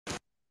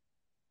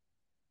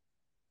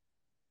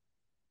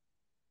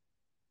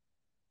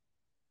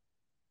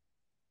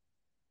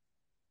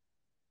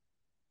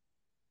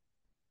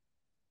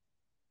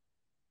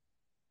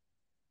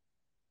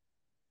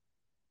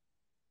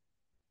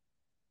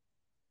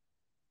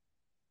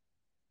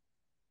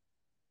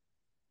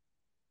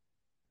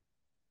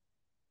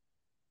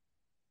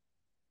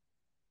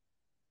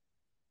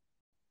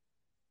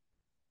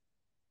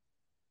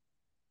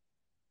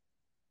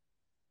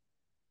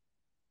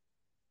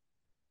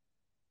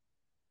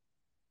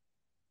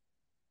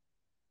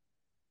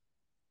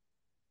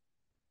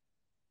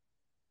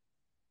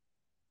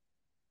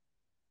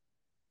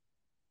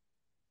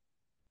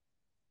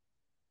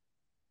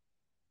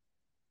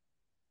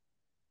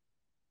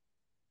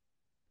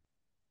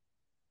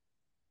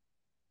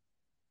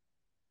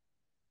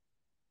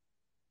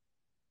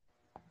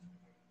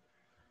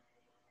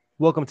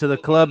Welcome to the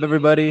club,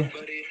 everybody.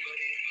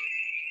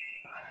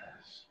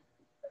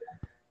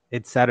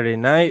 It's Saturday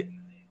night,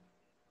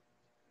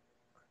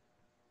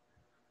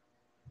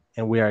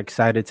 and we are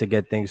excited to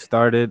get things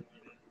started.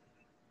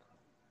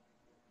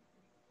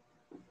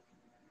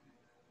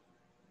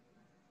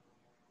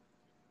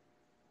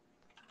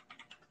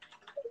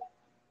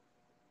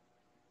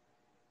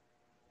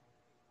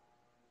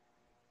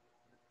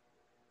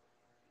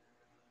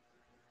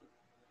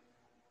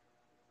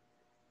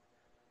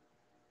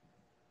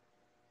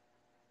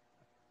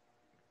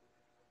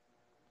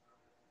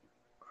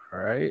 All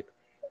right.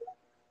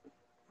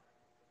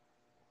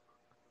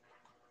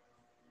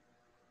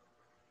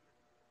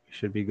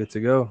 Should be good to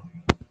go.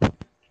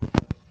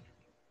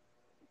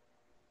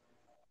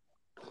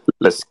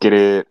 Let's get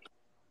it.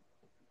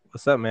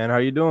 What's up, man? How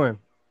you doing?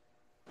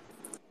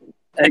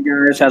 Hey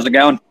guys, how's it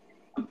going?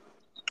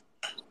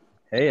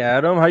 Hey,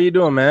 Adam. How you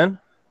doing, man?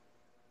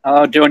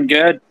 Oh, doing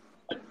good.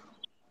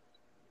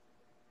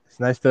 It's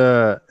nice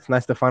to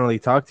finally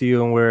talk to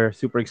you, and we're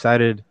super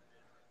excited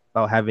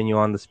about having you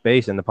on the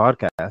space and the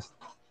podcast.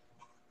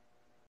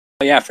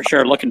 Oh, yeah, for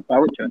sure. Looking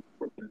forward to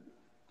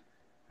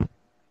it.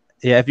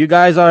 Yeah, if you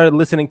guys are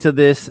listening to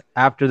this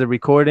after the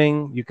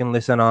recording, you can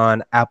listen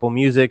on Apple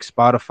Music,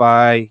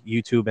 Spotify,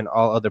 YouTube, and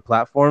all other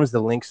platforms. The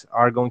links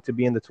are going to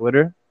be in the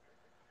Twitter.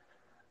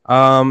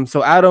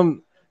 So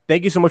Adam,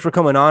 thank you so much for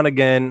coming on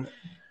again.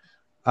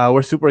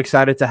 We're super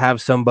excited to have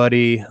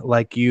somebody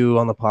like you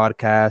on the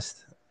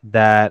podcast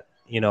that,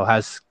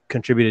 has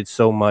contributed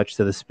so much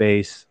to the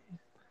space.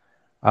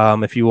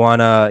 If you want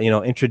to,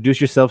 introduce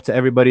yourself to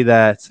everybody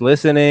that's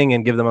listening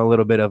and give them a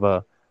little bit of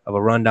a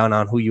rundown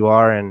on who you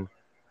are and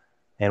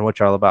what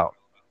you're all about.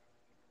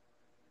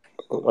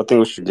 I think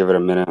we should give it a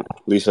minute.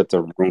 At least let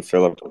the room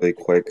fill up really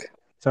quick.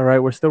 It's all right.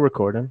 We're still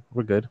recording.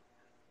 We're good.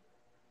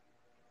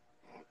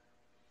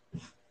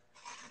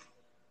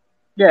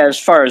 Yeah, as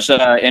far as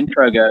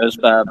intro goes,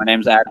 my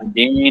name's Adam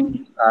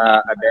Dean.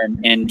 I've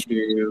been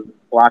into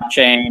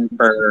blockchain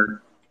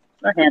for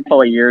a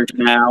handful of years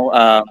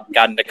now.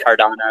 Got into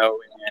Cardano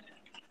in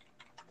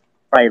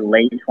probably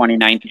late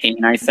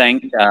 2019, I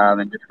think,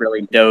 and just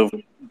really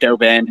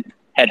dove in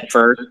head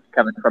first,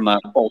 coming from a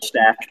full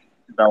stack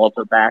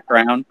developer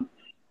background.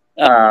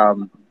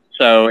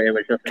 So it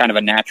was just kind of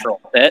a natural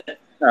fit.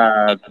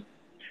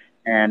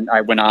 And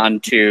I went on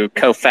to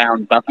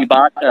co-found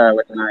BuffyBot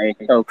with my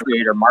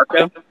co-creator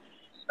Marco,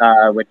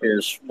 which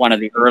is one of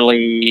the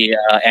early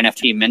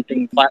NFT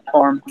minting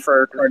platforms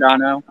for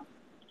Cardano.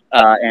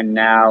 And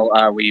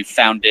now we've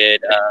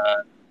founded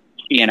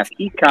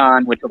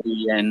TNFTCon, which will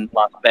be in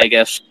Las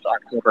Vegas,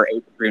 October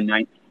 8th through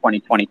 9th,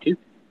 2022.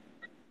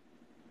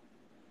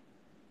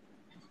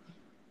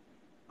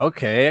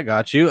 Okay, I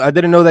got you. I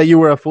didn't know that you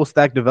were a full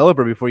stack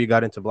developer before you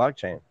got into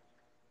blockchain.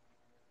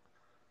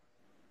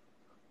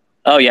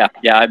 Oh, yeah.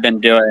 Yeah, I've been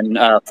doing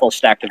full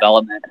stack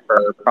development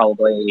for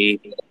probably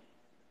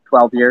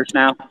 12 years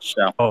now.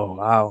 So. Oh,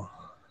 wow.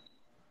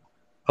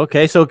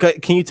 Okay, so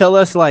can you tell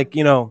us,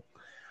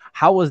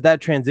 how was that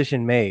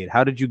transition made?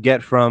 How did you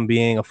get from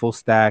being a full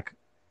stack,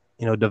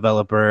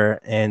 developer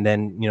and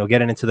then,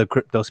 getting into the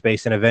crypto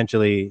space and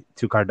eventually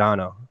to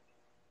Cardano?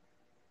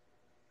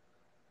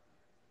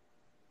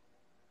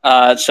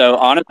 So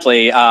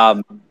honestly,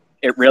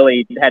 it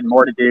really had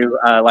more to do,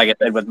 like I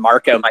said, with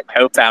Marco, my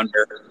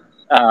co-founder.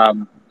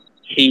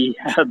 He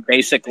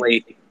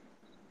basically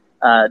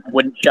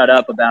wouldn't shut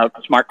up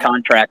about smart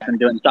contracts and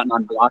doing something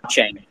on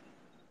blockchain.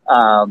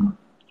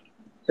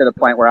 To the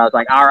point where I was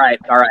like, all right,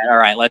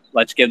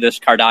 let's give this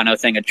Cardano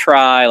thing a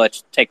try.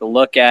 Let's take a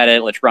look at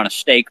it. Let's run a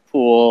stake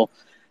pool,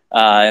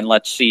 and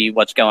let's see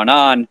what's going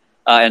on.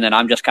 And then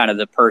I'm just kind of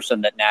the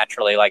person that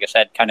naturally, like I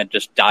said, kind of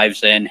just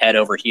dives in head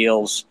over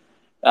heels,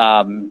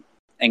 and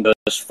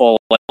goes full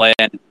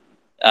in.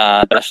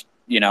 Just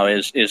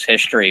is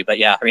history. But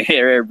yeah, I mean,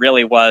 it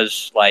really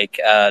was like,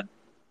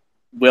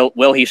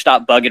 will he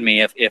stop bugging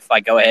me if I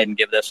go ahead and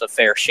give this a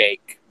fair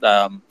shake?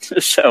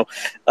 So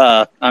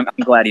I'm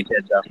glad he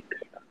did, though.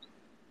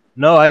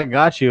 No, I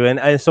got you.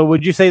 And so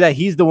would you say that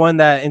he's the one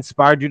that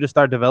inspired you to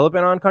start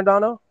developing on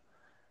Cardano?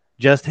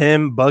 Just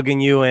him bugging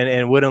you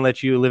and wouldn't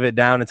let you live it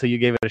down until you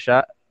gave it a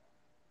shot?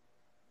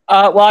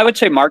 Well, I would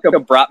say Marco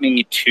brought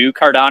me to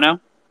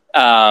Cardano,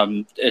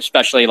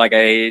 especially like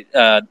we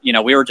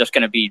were just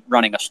going to be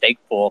running a stake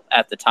pool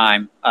at the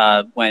time,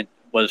 when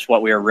was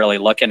what we were really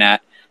looking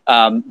at.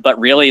 But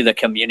really the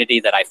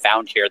community that I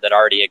found here that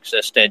already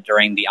existed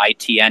during the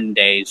ITN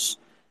days,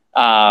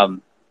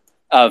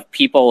 of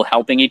people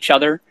helping each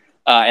other,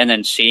 and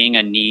then seeing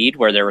a need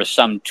where there was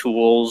some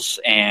tools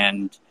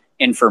and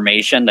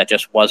information that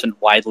just wasn't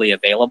widely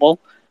available,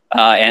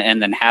 and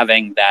then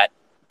having that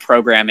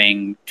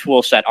programming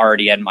tool set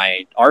already in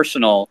my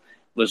arsenal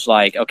was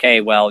like, okay,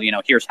 well,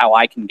 here's how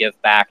I can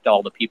give back to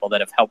all the people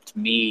that have helped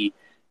me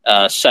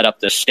set up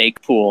this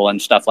stake pool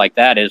and stuff like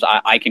that. Is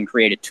I can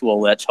create a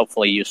tool that's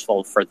hopefully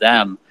useful for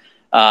them.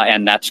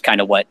 And that's kind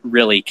of what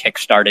really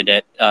kickstarted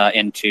it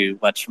into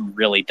let's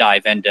really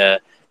dive into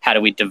how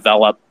do we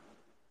develop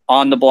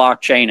on the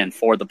blockchain and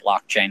for the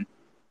blockchain.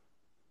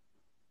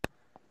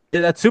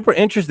 That's super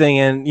interesting.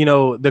 And,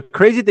 the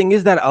crazy thing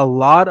is that a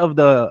lot of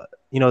the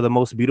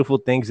most beautiful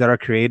things that are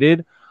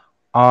created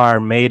are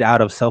made out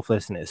of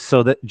selflessness.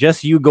 So that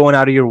just you going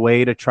out of your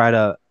way to try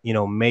to,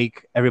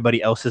 make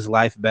everybody else's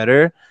life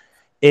better,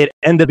 it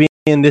ended up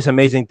being this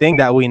amazing thing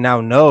that we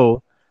now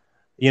know.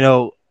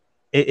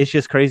 It's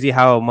just crazy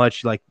how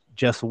much like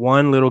just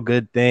one little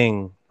good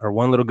thing or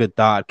one little good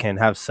thought can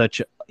have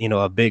such,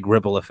 a big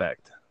ripple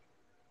effect.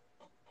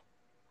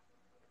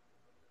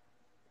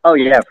 Oh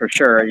yeah, for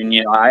sure. And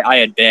I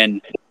had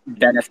been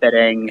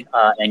benefiting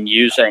and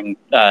using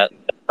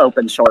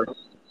open source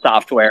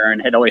software,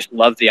 and had always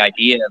loved the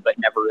idea, but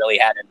never really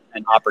had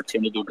an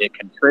opportunity to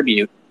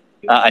contribute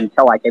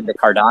until I came to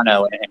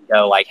Cardano and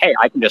go like, hey,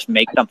 I can just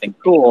make something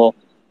cool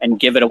and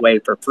give it away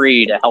for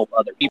free to help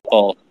other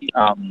people.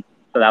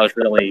 So that was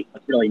really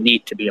really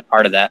neat to be a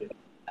part of that.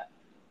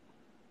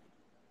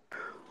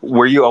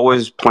 Were you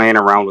always playing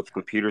around with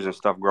computers and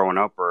stuff growing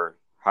up, or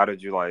how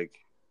did you like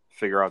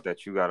figure out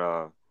that you got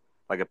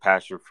a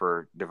passion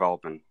for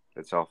developing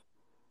itself?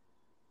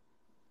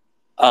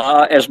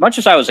 As much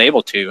as I was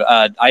able to.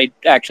 I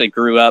actually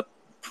grew up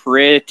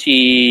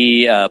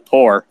pretty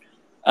poor.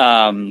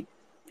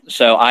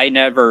 So I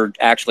never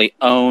actually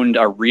owned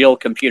a real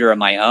computer of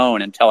my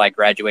own until I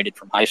graduated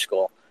from high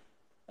school.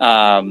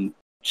 But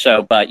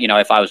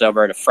if I was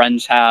over at a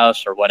friend's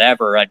house or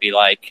whatever, I'd be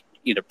like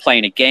either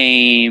playing a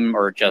game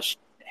or just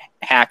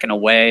hacking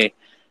away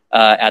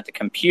at the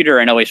computer,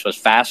 and always was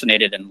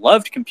fascinated and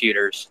loved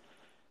computers.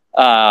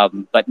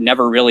 But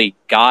never really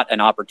got an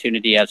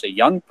opportunity as a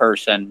young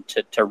person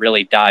to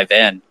really dive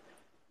in.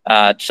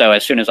 So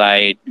as soon as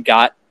I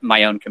got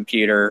my own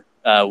computer,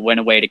 went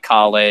away to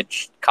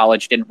college.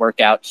 College didn't work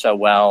out so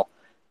well,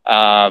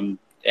 and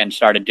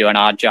started doing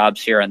odd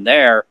jobs here and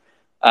there.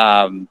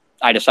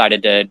 I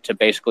decided to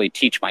basically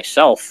teach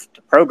myself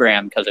to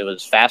program because it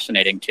was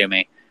fascinating to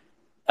me.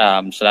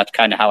 So that's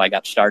kind of how I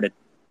got started.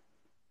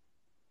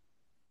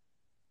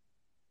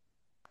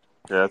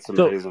 Yeah, that's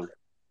amazing.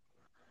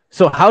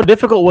 So how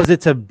difficult was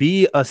it to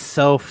be a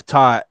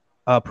self-taught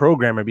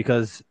programmer?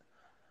 Because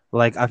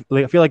I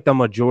feel like the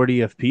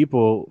majority of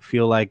people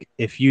feel like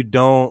if you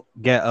don't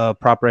get a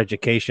proper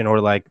education or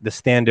like the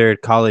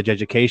standard college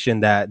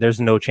education, that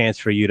there's no chance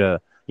for you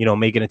to,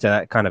 make it into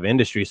that kind of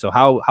industry. So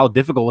how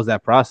difficult was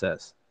that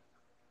process?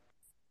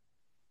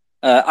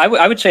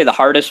 I would say the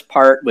hardest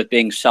part with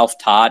being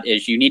self-taught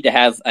is you need to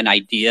have an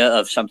idea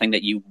of something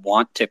that you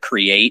want to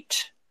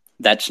create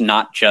that's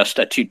not just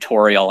a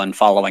tutorial and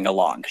following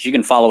along. Because you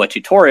can follow a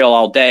tutorial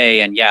all day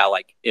and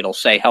like it'll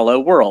say hello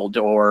world,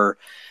 or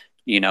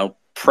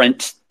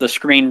print the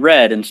screen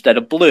red instead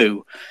of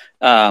blue.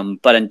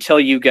 But until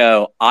you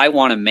go, I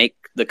want to make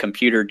the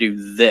computer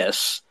do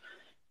this,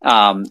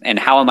 and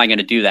how am I going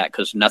to do that?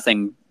 Because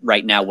nothing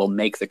right now will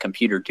make the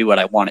computer do what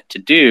I want it to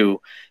do.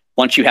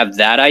 Once you have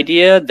that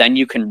idea, then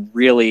you can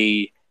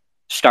really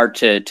start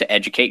to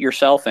educate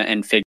yourself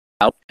and figure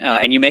out.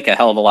 And you make a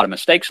hell of a lot of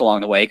mistakes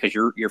along the way because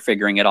you're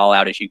figuring it all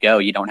out as you go.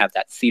 You don't have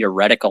that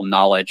theoretical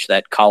knowledge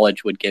that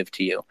college would give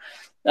to you.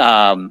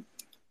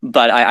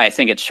 But I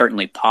think it's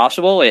certainly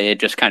possible. It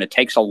just kind of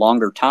takes a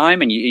longer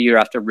time, and you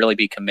have to really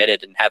be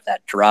committed and have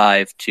that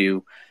drive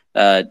to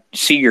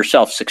see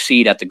yourself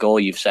succeed at the goal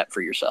you've set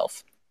for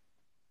yourself.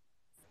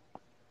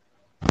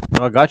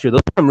 I got you. Those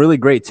are some really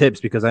great tips,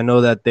 because I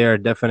know that there are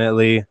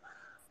definitely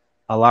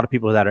a lot of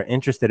people that are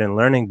interested in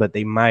learning, but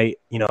they might,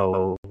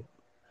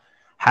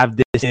 have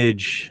this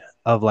image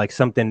of like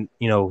something,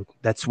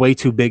 that's way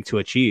too big to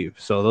achieve.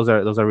 So those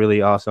are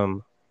really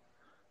awesome.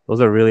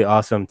 Those are really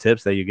awesome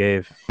tips that you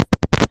gave.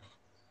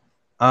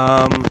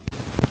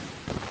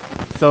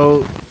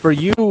 So for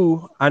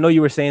you, I know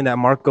you were saying that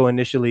Marco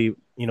initially,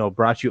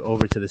 brought you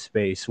over to the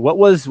space. What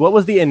was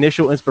the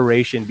initial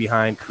inspiration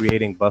behind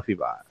creating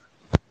BuffyBot?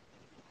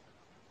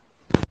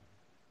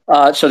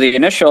 So the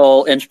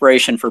initial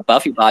inspiration for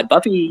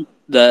BuffyBot,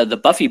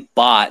 the Buffy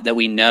bot that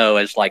we know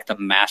as like the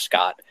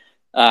mascot,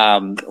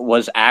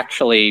 was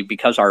actually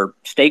because our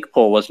stake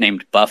pool was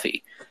named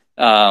Buffy.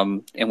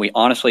 And we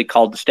honestly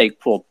called the stake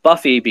pool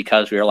Buffy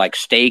because we were like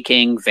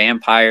staking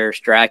vampires,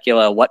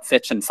 Dracula, what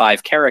fits in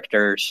 5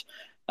 characters.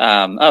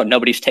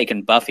 Nobody's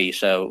taken Buffy.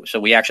 So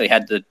we actually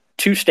had the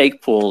 2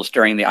 stake pools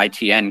during the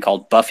ITN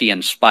called Buffy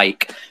and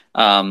Spike.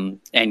 And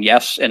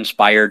yes,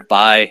 inspired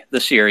by the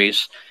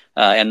series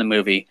and the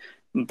movie.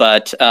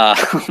 But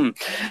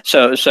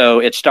so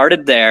it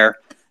started there.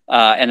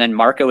 And then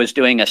Marco was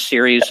doing a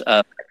series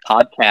of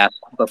podcasts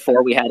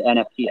before we had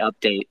NFT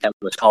Update that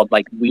was called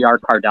like We Are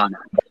Cardano.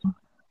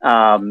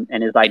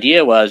 And his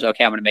idea was,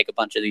 okay, I'm going to make a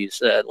bunch of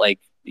these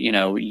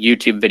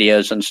YouTube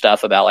videos and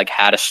stuff about like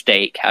how to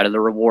stake, how do the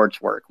rewards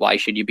work, why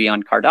should you be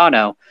on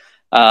Cardano?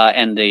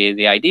 And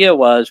the idea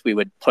was we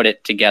would put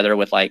it together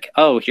with like,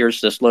 oh,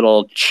 here's this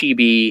little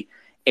chibi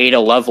Ada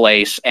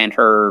Lovelace and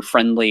her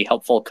friendly,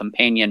 helpful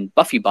companion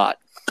BuffyBot.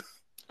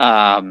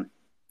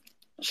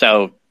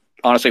 So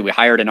honestly, we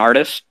hired an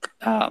artist.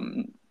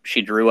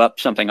 She drew up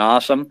something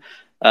awesome,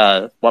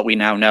 what we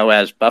now know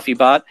as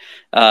BuffyBot,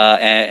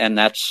 and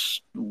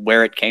that's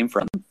where it came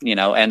from,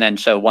 And then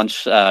so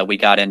once we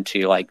got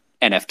into like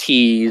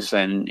NFTs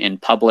and in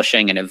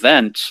publishing and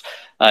events,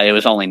 it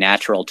was only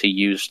natural to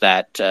use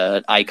that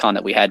icon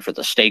that we had for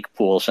the stake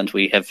pool, since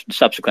we have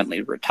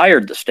subsequently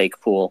retired the stake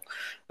pool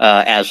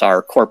as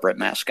our corporate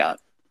mascot.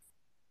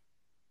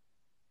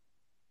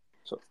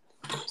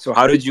 So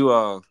how did you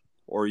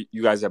or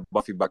you guys at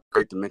Buffy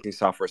create the minting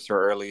software so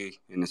early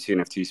in the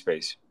CNFT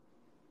space?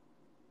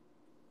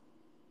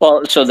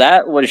 Well, so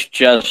that was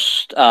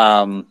just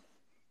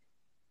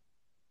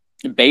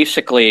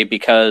basically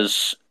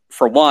because,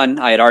 for one,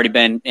 I had already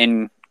been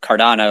in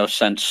Cardano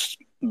since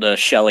the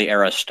Shelley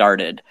era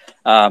started.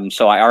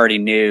 So I already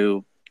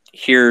knew,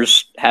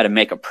 here's how to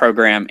make a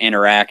program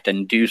interact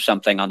and do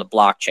something on the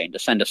blockchain to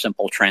send a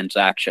simple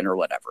transaction or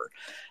whatever.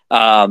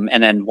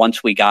 And then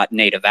once we got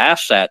native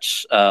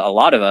assets, a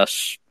lot of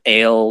us,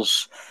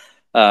 Ailes,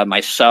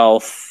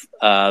 myself,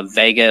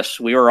 Vegas,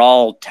 we were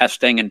all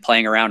testing and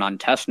playing around on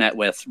testnet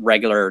with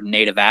regular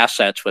native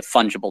assets with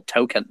fungible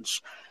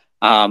tokens.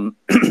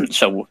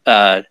 So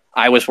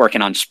I was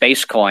working on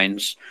space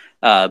coins.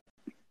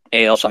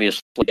 Ailes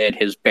obviously did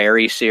his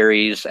Berry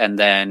series and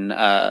then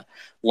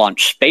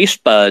launched Space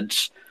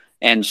Buds.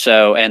 And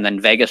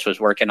then Vegas was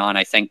working on,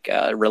 I think,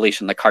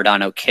 releasing the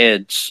Cardano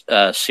Kids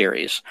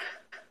series.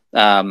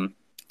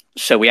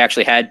 So we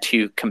actually had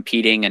two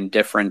competing and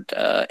different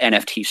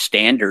NFT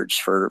standards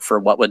for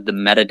what would the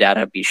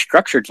metadata be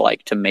structured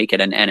like to make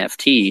it an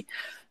NFT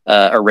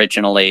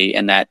originally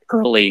in that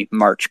early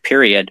March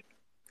period.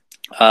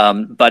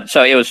 But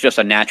so it was just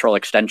a natural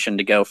extension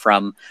to go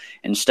from,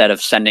 instead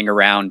of sending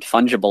around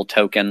fungible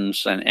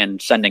tokens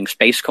and sending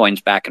space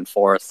coins back and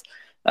forth,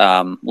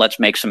 let's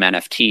make some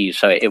NFTs.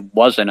 So it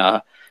wasn't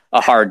a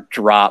hard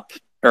drop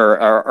or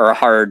a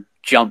hard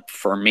jump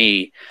for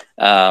me,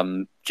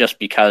 just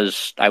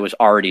because I was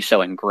already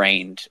so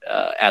ingrained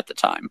at the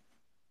time.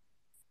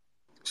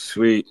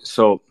 Sweet.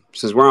 So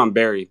since we're on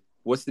Berry,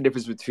 what's the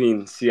difference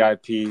between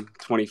CIP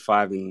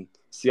 25 and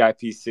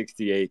CIP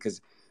 68?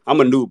 Because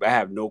I'm a noob. I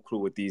have no clue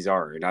what these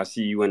are. And I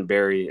see you and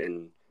Barry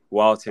and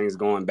Wild Things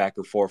going back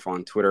and forth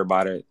on Twitter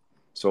about it.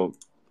 So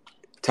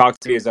talk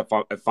to me as if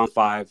I'm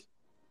 5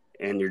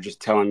 and you're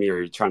just telling me or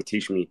you're trying to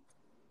teach me.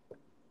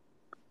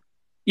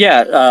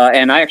 Yeah,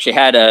 and I actually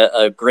had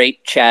a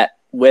great chat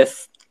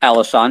with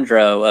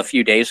Alessandro a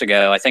few days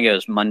ago. I think it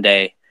was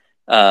Monday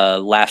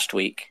last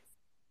week,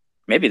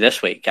 maybe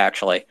this week,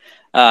 actually,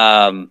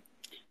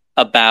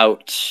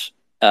 about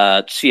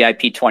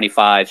CIP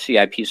 25,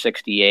 CIP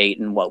 68,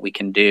 and what we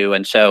can do.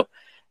 And so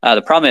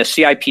the problem is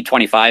CIP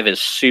 25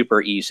 is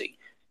super easy.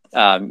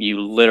 You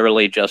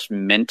literally just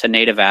mint a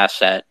native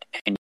asset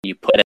and you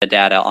put the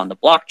data on the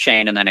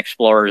blockchain, and then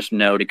explorers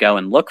know to go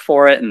and look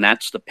for it. And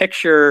that's the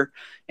picture.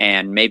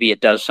 And maybe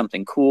it does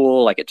something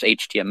cool, like it's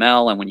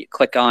HTML. And when you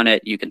click on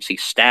it, you can see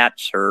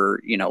stats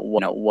or,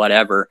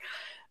 whatever.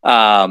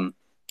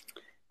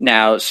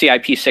 Now,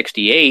 CIP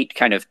 68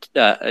 kind of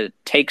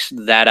takes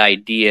that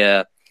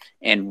idea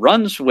and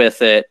runs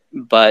with it,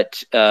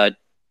 but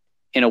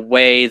in a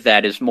way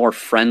that is more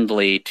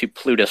friendly to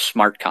Plutus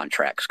smart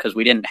contracts, because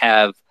we didn't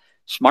have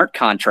smart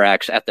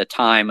contracts at the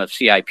time of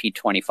CIP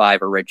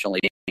 25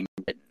 originally being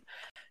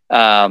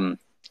written.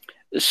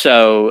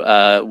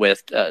 So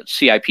with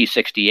CIP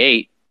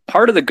 68,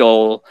 part of the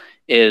goal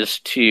is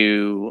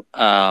to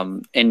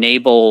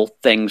enable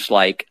things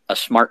like a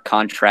smart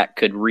contract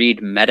could read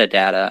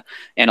metadata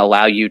and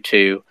allow you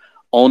to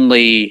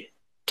only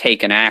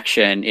take an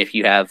action if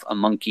you have a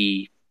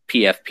monkey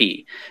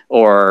PFP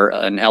or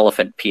an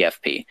elephant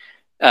PFP,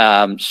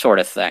 sort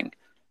of thing.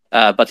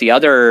 But the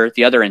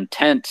other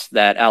intent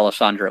that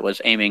Alessandra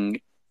was aiming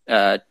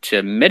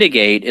to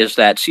mitigate is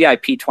that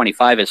CIP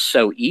 25 is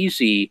so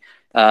easy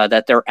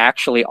that there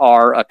actually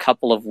are a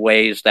couple of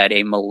ways that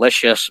a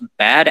malicious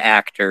bad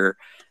actor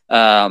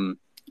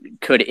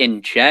could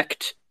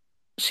inject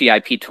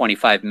CIP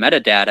 25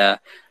 metadata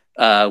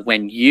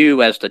when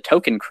you, as the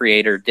token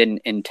creator,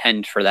 didn't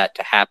intend for that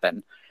to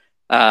happen.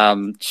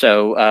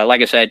 So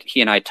like I said, he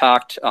and I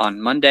talked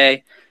on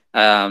Monday.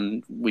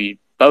 We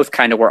both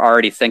kind of were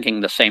already thinking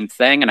the same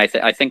thing, and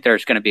I think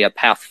there's going to be a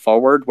path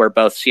forward where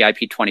both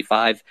CIP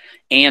 25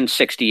 and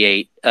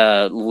 68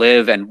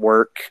 live and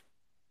work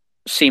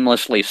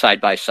seamlessly side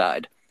by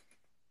side.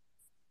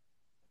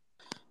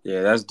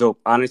 Yeah, that's dope.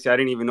 Honestly, I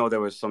didn't even know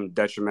there was some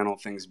detrimental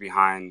things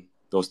behind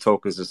those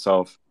tokens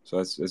itself. So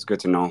it's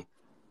good to know.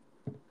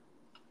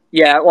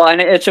 Yeah, well,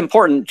 and it's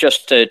important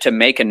just to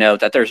make a note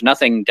that there's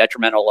nothing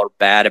detrimental or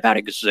bad about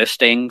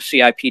existing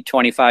CIP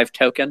 25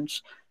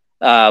 tokens.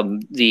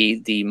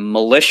 The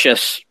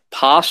malicious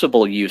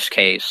possible use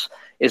case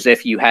is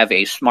if you have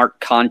a smart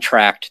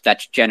contract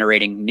that's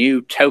generating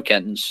new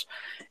tokens,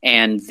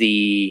 and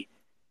the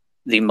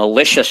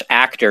malicious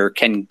actor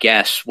can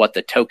guess what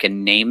the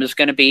token name is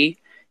going to be,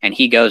 and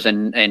he goes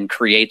and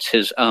creates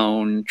his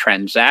own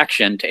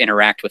transaction to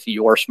interact with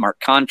your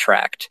smart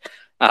contract.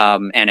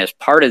 And as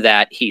part of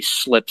that, he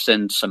slips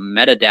in some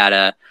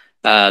metadata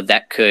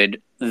that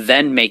could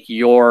then make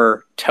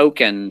your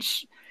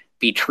tokens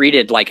be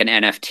treated like an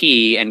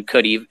NFT and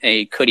could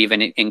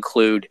even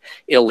include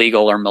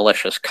illegal or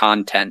malicious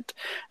content.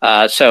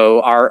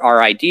 So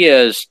our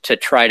idea is to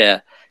try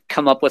to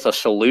come up with a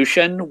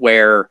solution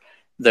where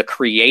the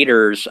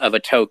creators of a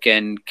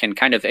token can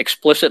kind of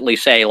explicitly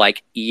say,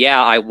 like,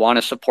 yeah, I want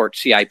to support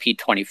CIP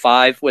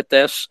 25 with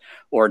this,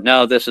 or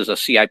no, this is a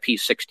CIP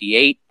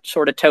 68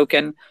 sort of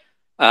token.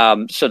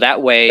 So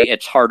that way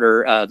it's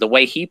harder. The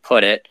way he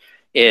put it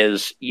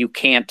is you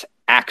can't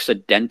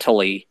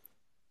accidentally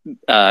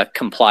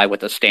comply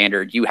with a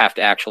standard. You have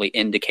to actually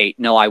indicate,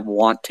 no, I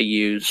want to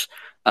use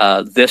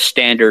this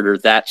standard or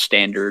that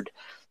standard.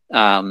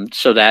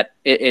 So that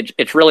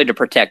it's really to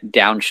protect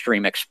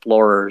downstream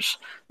explorers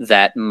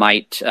that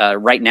might,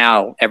 right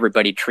now,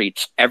 everybody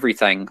treats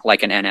everything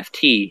like an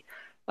NFT,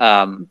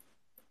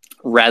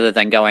 rather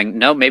than going,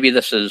 no, maybe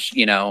this is,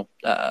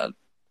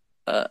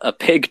 a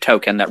pig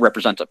token that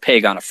represents a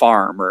pig on a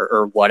farm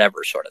or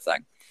whatever sort of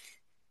thing.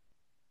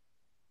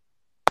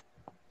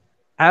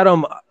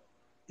 Adam,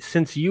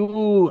 since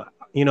you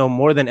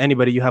more than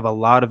anybody, you have a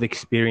lot of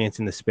experience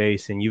in the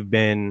space and you've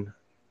been,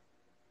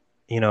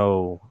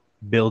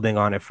 building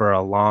on it for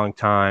a long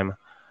time.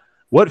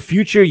 What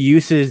future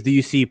uses do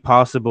you see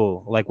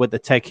possible, like with the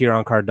tech here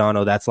on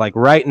Cardano, that's like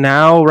right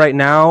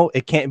now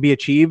it can't be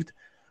achieved,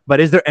 but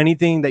is there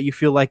anything that you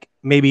feel like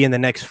maybe in the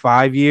next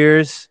 5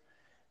 years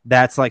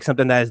that's like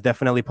something that is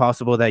definitely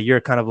possible, that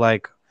you're kind of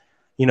like,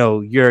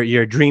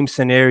 your dream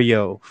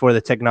scenario for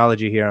the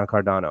technology here on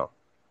Cardano?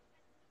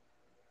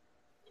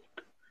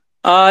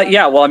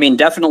 Yeah, well, I mean,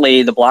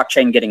 definitely the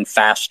blockchain getting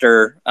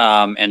faster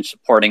and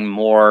supporting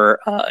more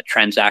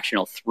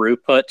transactional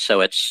throughput,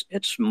 so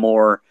it's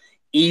more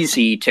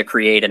easy to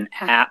create an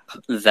app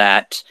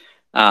that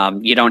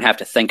you don't have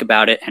to think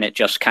about it and it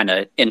just kind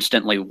of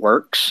instantly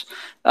works,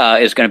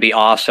 is going to be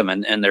awesome.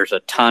 And there's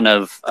a ton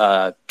of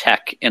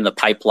tech in the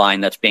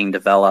pipeline that's being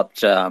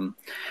developed,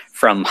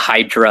 from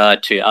Hydra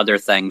to other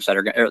things that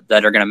are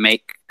going to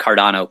make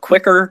Cardano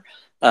quicker,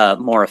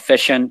 more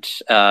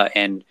efficient,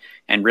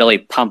 and really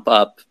pump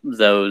up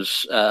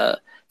those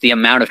the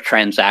amount of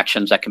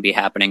transactions that can be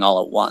happening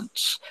all at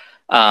once.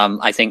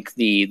 I think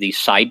the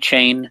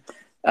sidechain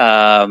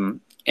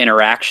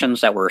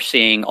interactions that we're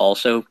seeing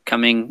also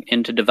coming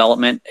into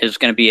development is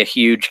going to be a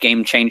huge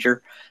game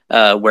changer,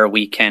 where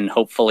we can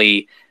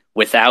hopefully,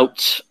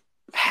 without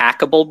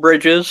hackable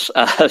bridges,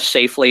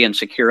 safely and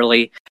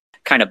securely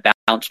kind of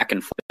bounce back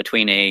and forth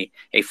between a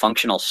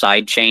functional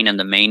sidechain and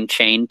the main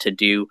chain to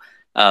do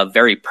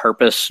very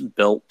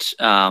purpose-built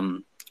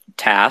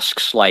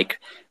tasks. Like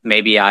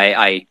maybe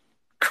I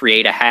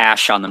create a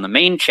hash on the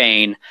main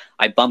chain,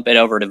 I bump it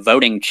over to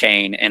voting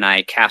chain, and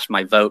I cast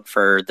my vote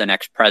for the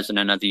next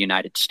president of the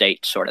United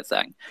States, sort of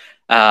thing.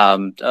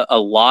 A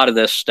lot of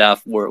this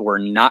stuff, we're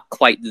not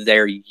quite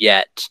there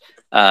yet,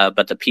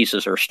 but the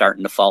pieces are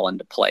starting to fall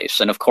into place.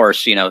 And of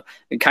course,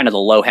 kind of the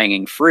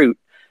low-hanging fruit,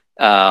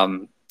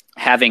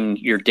 having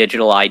your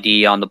digital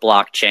ID on the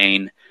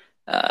blockchain,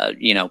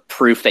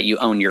 proof that you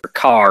own your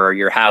car or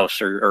your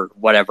house or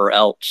whatever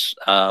else,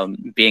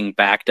 being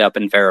backed up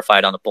and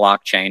verified on the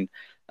blockchain.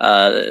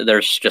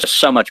 There's just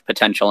so much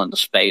potential in the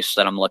space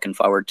that I'm looking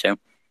forward to.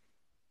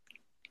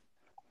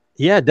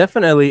 Yeah,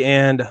 definitely.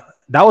 And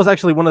that was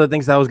actually one of the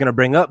things that I was going to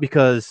bring up,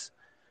 because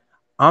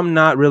I'm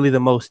not really the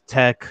most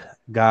tech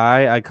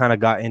guy. I kind of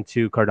got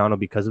into Cardano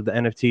because of the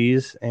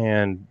NFTs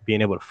and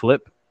being able to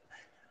flip.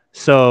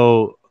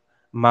 So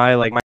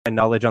my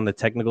knowledge on the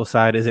technical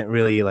side isn't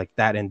really like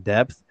that in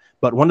depth.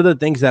 But one of the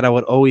things that I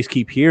would always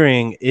keep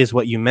hearing is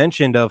what you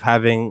mentioned of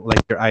having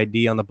like your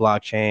ID on the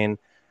blockchain,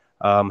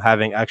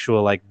 having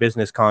actual like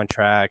business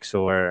contracts,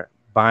 or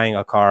buying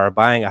a car,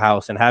 buying a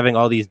house, and having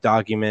all these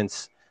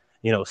documents,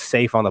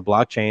 safe on the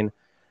blockchain.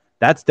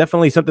 That's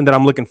definitely something that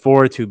I'm looking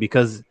forward to,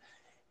 because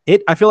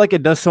I feel like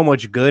it does so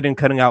much good in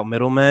cutting out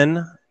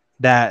middlemen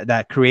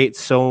that create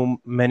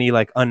so many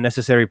like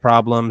unnecessary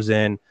problems,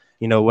 and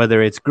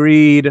whether it's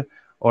greed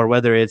or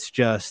whether it's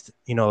just,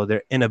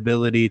 their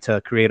inability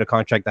to create a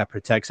contract that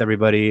protects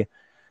everybody.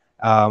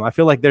 I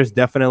feel like there's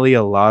definitely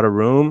a lot of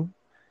room.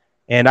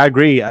 And I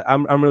agree.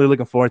 I'm really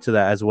looking forward to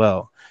that as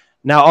well.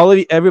 Now,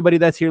 everybody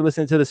that's here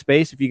listening to the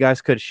space, if you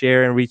guys could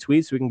share and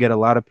retweet, so we can get a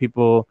lot of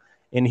people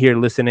in here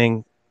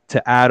listening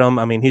to Adam.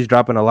 I mean, he's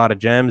dropping a lot of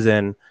gems.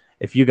 And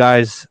if you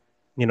guys,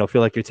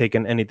 feel like you're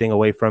taking anything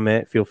away from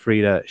it, feel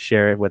free to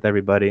share it with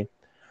everybody.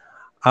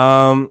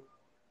 So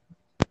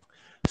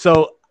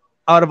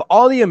out of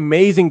all the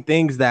amazing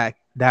things that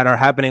are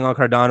happening on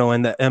Cardano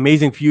and the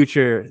amazing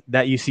future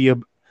that you see,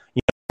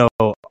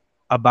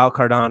 about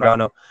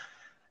Cardano,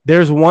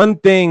 there's one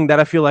thing that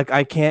I feel like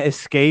I can't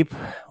escape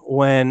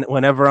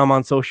whenever I'm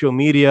on social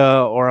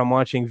media or I'm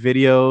watching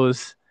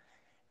videos.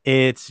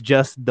 It's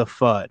just the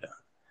FUD.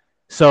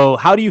 So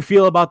how do you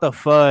feel about the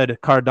FUD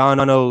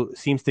Cardano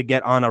seems to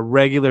get on a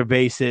regular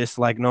basis?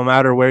 Like no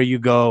matter where you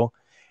go,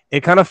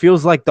 it kind of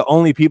feels like the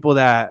only people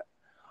that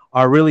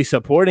are really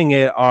supporting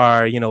it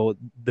are,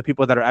 the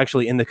people that are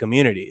actually in the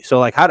community. So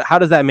like, how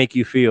does that make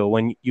you feel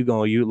when you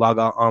log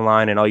on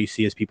online and all you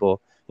see is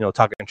people,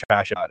 talking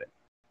trash about it?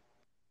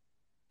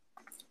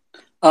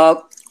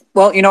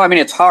 Well, I mean,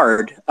 it's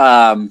hard.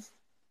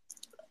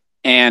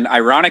 And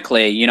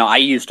ironically, I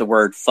use the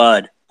word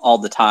FUD all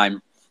the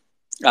time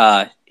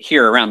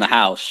here around the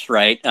house,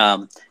 right?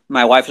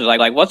 My wife was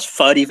like, what's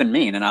FUD even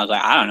mean? And I was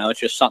like, I don't know. It's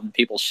just something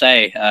people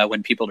say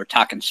when people are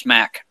talking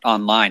smack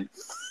online.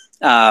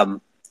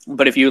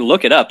 But if you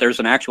look it up, there's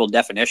an actual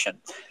definition.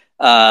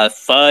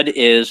 FUD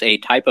is a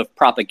type of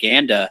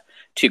propaganda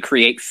to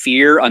create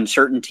fear,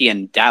 uncertainty,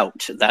 and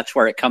doubt. That's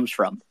where it comes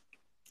from.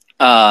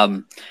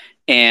 And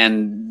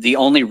the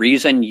only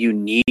reason you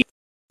need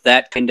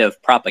that kind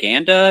of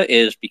propaganda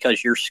is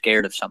because you're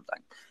scared of something.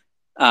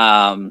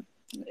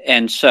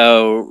 And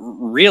so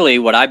really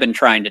what I've been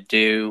trying to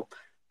do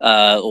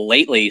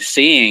lately,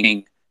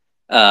 seeing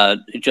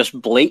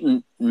just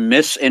blatant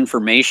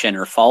misinformation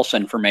or false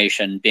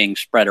information being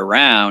spread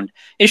around,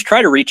 is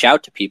try to reach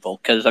out to people,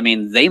 because I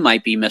mean, they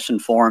might be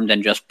misinformed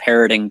and just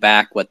parroting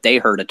back what they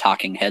heard a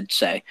talking head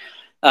say.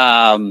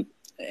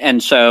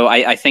 And so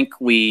I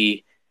think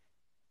we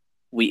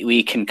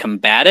can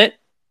combat it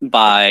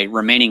by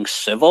remaining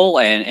civil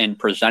and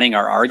presenting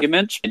our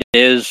arguments. It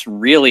is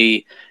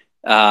really,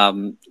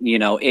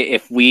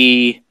 if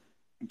we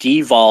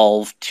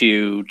devolve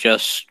to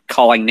just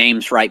calling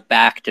names right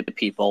back to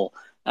people,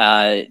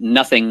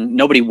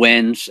 nobody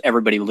wins,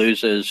 everybody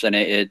loses, and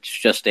it's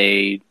just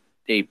a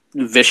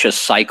vicious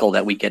cycle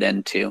that we get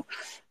into.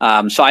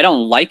 So I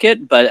don't like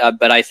it,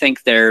 but I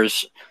think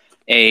there's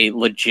a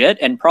legit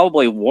and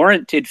probably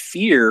warranted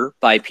fear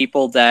by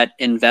people that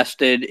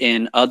invested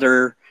in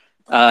other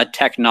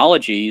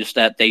technologies,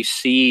 that they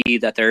see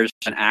that there's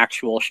an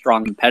actual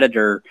strong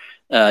competitor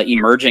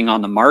emerging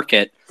on the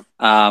market.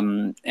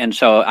 And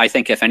so I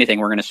think, if anything,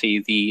 we're going to see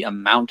the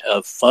amount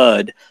of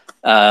FUD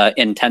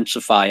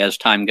intensify as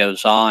time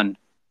goes on.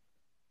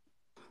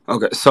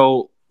 Okay,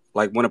 so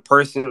like when a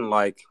person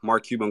like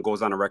Mark Cuban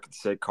goes on a record to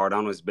say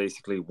Cardano is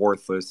basically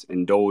worthless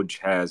and Doge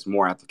has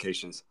more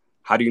applications,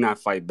 how do you not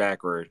fight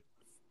back? Or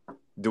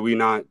do we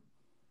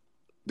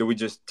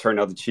just turn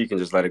the other cheek and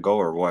just let it go,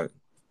 or what?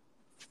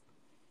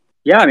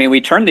 Yeah, I mean,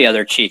 we turned the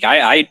other cheek.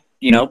 I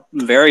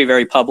very,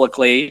 very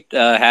publicly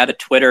had a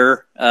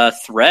Twitter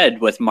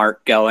thread with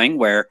Mark going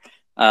where,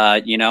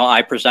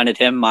 I presented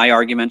him my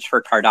arguments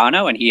for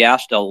Cardano, and he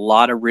asked a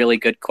lot of really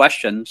good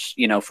questions,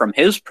 from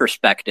his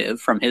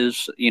perspective, from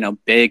his,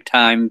 big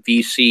time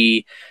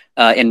VC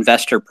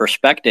investor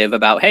perspective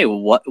about, hey,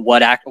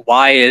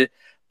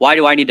 why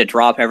do I need to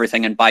drop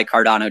everything and buy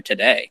Cardano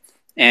today?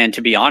 And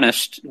to be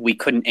honest, we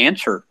couldn't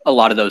answer a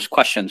lot of those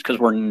questions because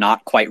we're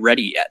not quite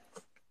ready yet.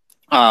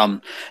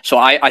 So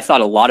I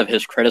thought a lot of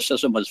his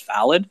criticism was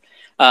valid,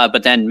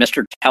 but then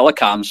Mr.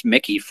 Telecom's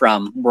Mickey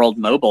from World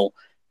Mobile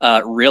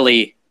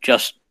really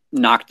just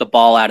knocked the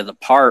ball out of the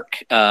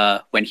park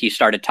when he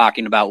started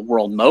talking about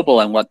World Mobile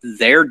and what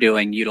they're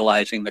doing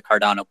utilizing the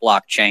Cardano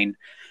blockchain,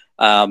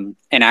 and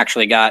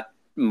actually got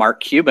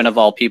Mark Cuban, of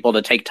all people,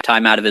 to take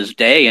time out of his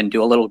day and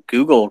do a little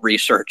Google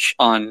research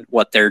on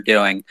what they're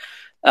doing.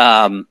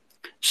 But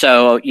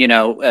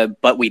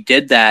we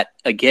did that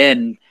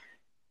again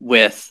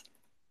with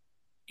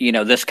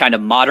this kind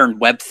of modern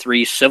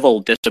Web3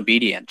 civil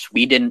disobedience.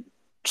 We didn't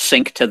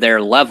sink to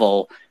their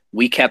level.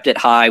 We kept it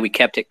high, we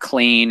kept it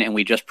clean, and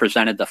we just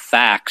presented the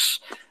facts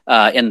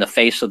in the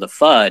face of the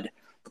FUD.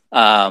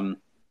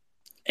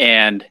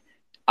 And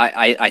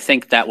I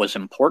think that was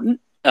important.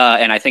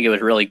 And I think it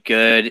was really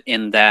good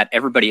in that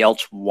everybody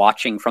else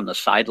watching from the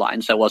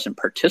sidelines that wasn't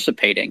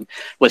participating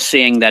was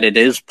seeing that it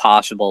is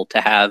possible to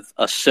have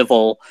a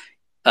civil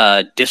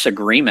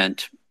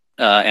disagreement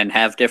and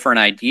have different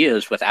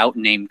ideas without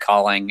name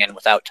calling and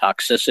without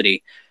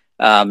toxicity.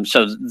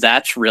 So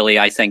that's really,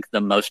 I think, the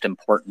most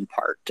important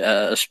part,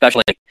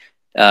 especially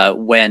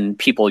when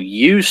people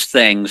use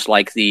things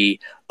like the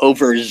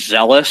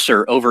overzealous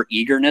or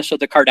overeagerness of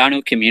the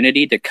Cardano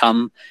community to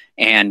come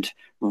and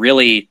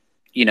really,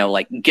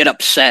 get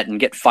upset and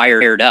get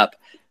fired up.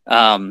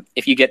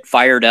 If you get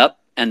fired up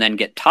and then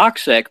get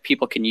toxic,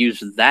 people can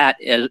use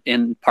that as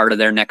in part of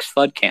their next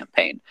FUD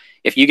campaign.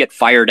 If you get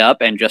fired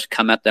up and just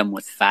come at them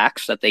with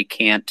facts that they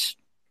can't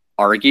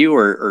argue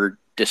or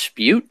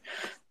dispute,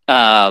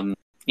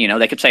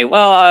 they could say,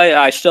 well,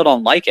 I still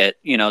don't like it.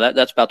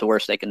 That's about the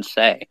worst they can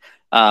say.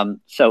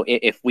 So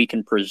if we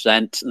can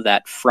present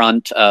that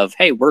front of,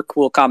 hey, we're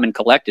cool, calm, and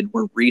collected,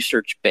 we're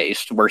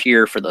research-based, we're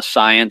here for the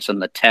science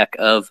and the tech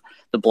of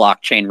the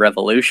blockchain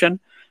revolution,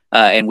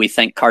 and we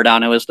think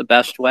Cardano is the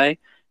best way,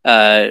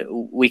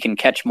 we can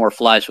catch more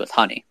flies with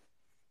honey.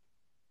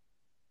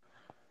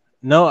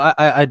 No,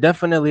 I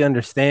definitely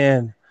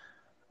understand.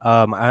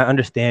 I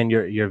understand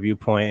your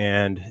viewpoint,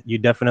 and you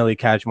definitely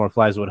catch more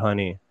flies with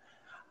honey.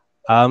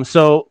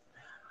 So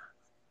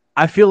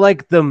I feel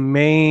like the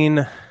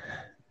main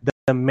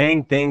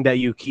thing that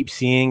you keep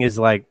seeing is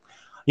like,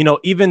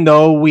 even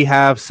though we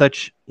have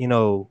such,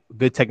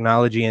 good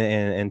technology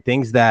and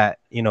things that,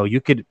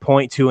 you could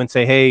point to and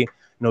say, hey,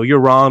 you're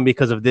wrong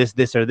because of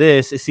this, or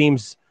this, it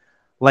seems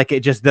like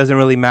it just doesn't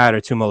really matter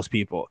to most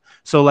people.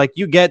 So like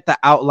you get the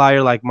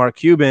outlier like Mark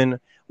Cuban,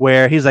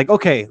 where he's like,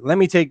 okay, let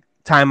me take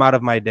time out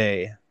of my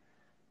day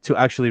to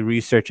actually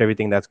research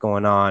everything that's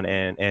going on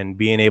and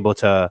being able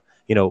to,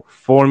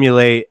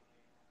 formulate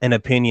an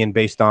opinion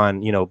based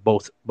on,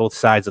 both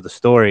sides of the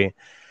story.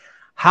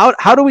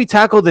 How do we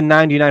tackle the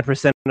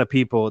 99% of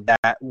people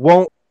that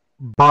won't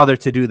bother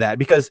to do that?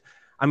 Because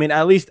I mean,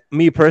 at least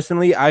me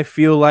personally, I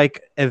feel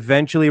like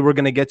eventually we're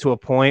going to get to a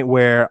point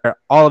where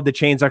all of the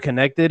chains are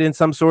connected in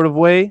some sort of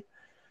way.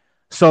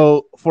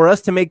 So for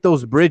us to make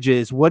those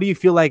bridges, what do you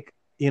feel like,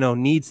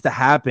 needs to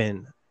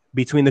happen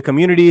between the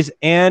communities?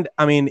 And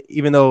I mean,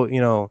 even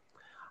though,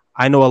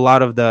 I know a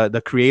lot of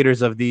the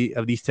creators of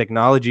these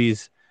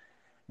technologies,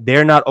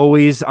 they're not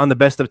always on the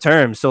best of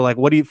terms. So like,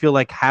 what do you feel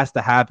like has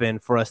to happen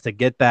for us to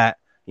get that,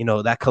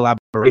 that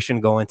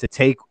collaboration going to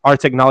take our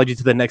technology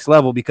to the next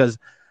level? Because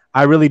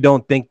I really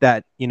don't think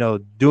that,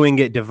 doing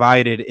it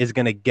divided is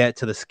going to get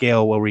to the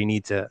scale where we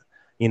need to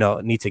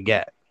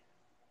get.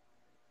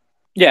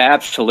 Yeah,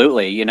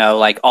 absolutely.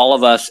 Like all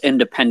of us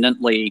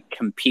independently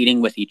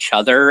competing with each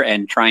other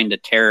and trying to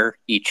tear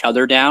each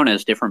other down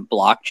as different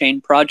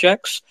blockchain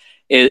projects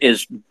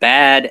is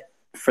bad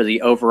for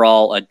the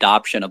overall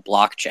adoption of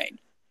blockchain,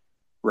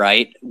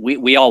 right?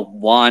 We all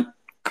want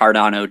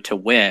Cardano to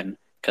win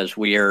because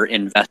we are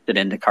invested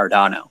into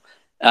Cardano.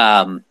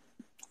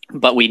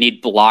 But we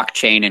need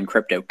blockchain and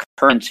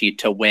cryptocurrency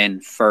to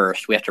win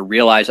first. We have to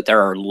realize that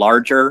there are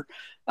larger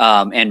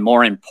and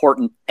more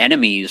important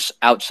enemies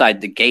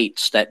outside the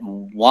gates that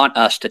want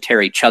us to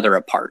tear each other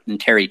apart and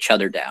tear each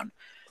other down.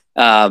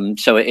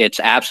 So it's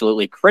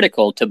absolutely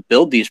critical to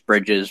build these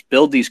bridges,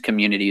 build these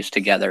communities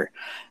together.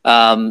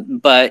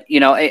 But,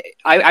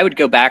 I would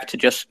go back to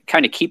just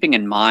kind of keeping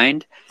in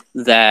mind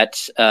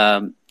that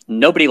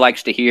nobody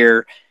likes to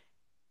hear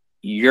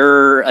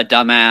you're a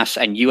dumbass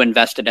and you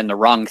invested in the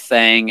wrong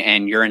thing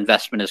and your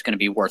investment is going to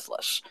be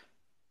worthless,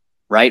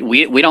 right?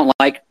 We don't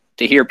like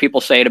to hear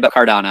people say it about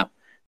Cardano.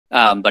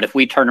 But if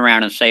we turn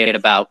around and say it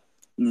about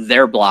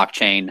their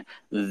blockchain,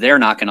 they're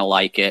not going to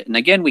like it. And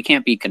again, we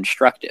can't be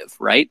constructive,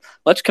 right?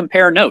 Let's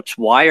compare notes.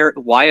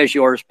 Why is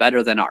yours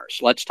better than ours?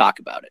 Let's talk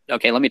about it.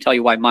 Okay, let me tell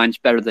you why mine's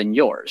better than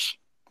yours.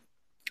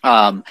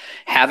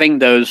 Having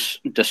those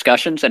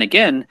discussions, and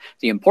again,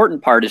 the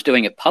important part is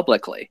doing it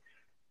publicly,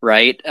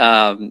 right?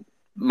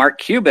 Mark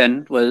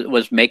Cuban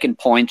was making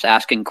points,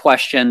 asking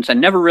questions, and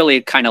never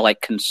really kind of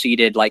like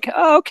conceded, like,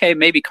 oh, okay,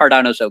 maybe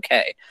Cardano's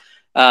okay.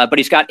 But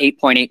he's got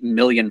 8.8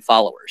 million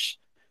followers.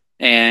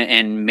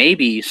 And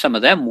maybe some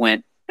of them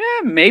went,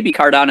 maybe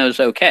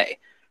Cardano's okay,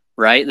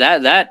 right?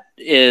 That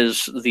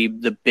is the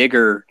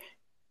bigger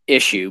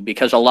issue,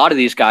 because a lot of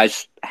these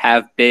guys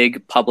have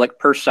big public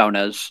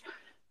personas.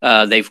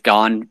 They've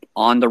gone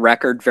on the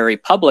record very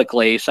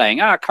publicly saying,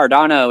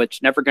 Cardano,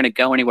 it's never going to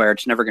go anywhere.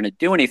 It's never going to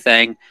do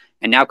anything.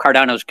 And now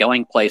Cardano's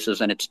going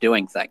places and it's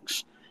doing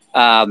things.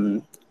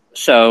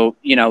 So,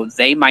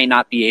 they might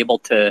not be able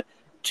to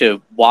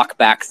walk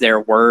back their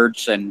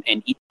words and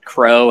eat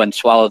crow and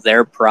swallow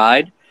their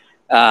pride.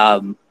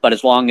 But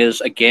as long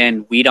as,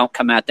 again, we don't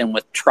come at them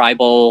with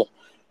tribal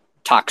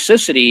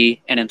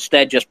toxicity and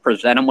instead just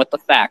present them with the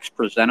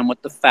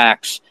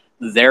facts,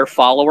 their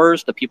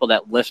followers, the people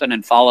that listen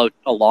and follow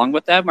along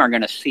with them, are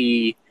going to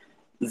see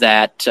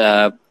that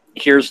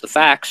here's the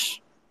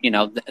facts.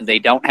 They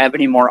don't have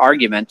any more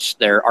arguments.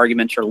 Their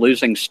arguments are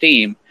losing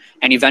steam.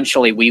 And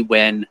eventually we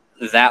win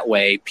that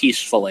way,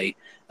 peacefully,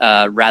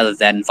 rather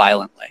than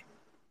violently.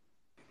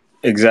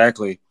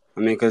 Exactly. I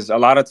mean, because a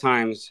lot of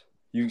times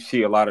you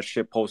see a lot of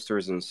shit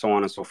posters and so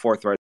on and so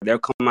forth, right? They'll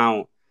come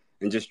out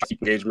and just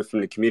seek engagement from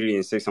the community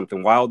and say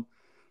something wild.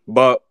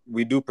 But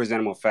we do present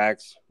them with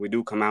facts. We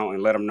do come out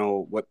and let them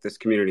know what this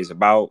community is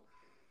about.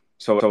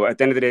 So at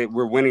the end of the day,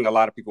 we're winning a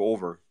lot of people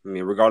over. I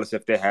mean, regardless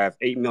if they have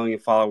 8 million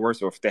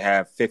followers or if they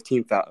have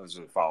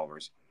 15,000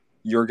 followers,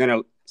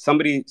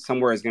 somebody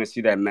somewhere is going to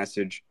see that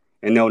message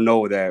and they'll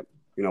know that,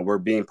 we're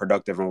being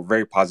productive and we're a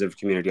very positive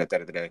community at the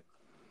end of the day.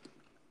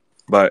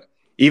 But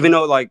even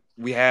though like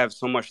we have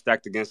so much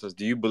stacked against us,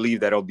 do you believe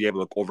that it'll be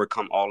able to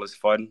overcome all this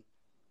FUD?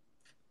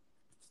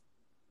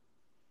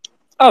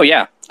 Oh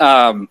yeah.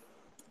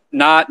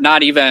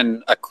 Not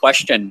even a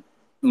question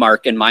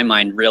mark in my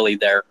mind, really,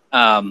 there.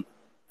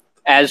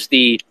 As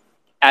the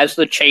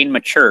chain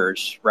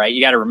matures, right, you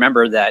got to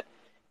remember that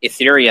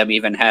Ethereum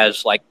even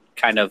has like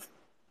kind of,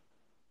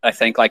 I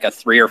think, like a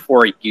 3 or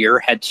 4 year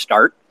head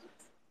start.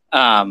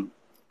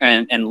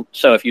 And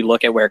so if you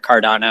look at where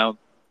Cardano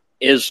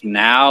is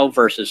now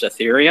versus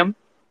Ethereum,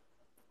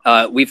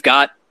 we've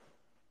got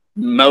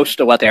most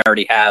of what they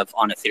already have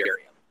on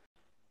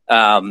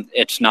Ethereum.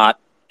 It's not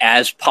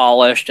as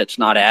polished, it's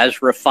not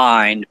as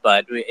refined,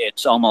 but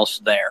it's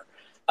almost there.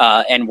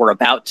 And we're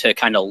about to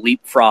kind of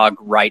leapfrog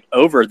right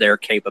over their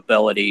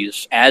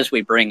capabilities as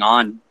we bring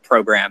on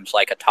programs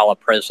like Atala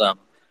Prism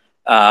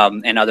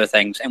and other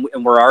things. And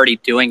we're already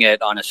doing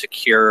it on a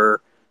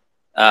secure,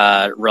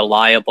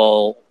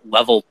 reliable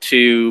level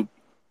 2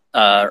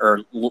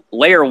 or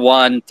layer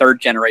 1 third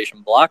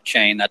generation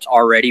blockchain that's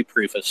already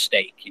proof of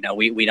stake.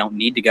 We don't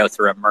need to go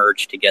through a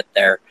merge to get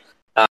there.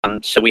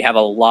 So we have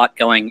a lot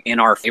going in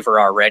our favor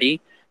already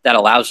that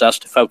allows us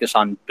to focus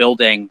on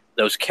building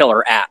those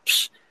killer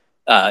apps.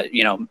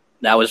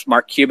 that was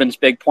Mark Cuban's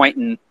big point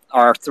in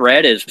our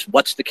thread is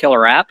what's the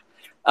killer app?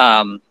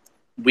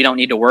 We don't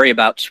need to worry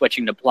about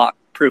switching to block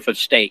proof of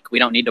stake. We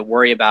don't need to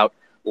worry about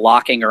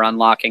locking or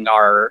unlocking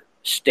our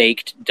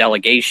staked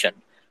delegation.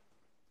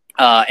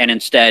 And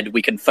instead,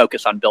 we can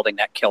focus on building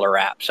that killer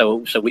app.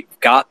 So we've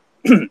got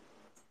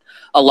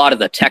a lot of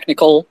the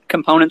technical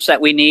components that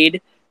we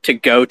need to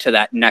go to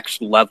that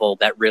next level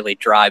that really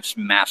drives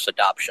mass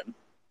adoption.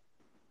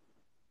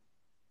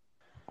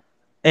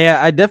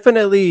 Yeah, I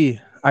definitely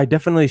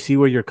see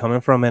where you're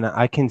coming from, and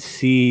I can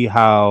see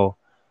how,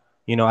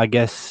 I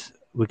guess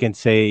we can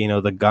say,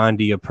 the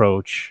Gandhi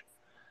approach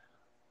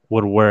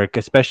would work,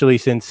 especially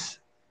since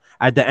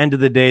at the end of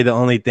the day, the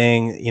only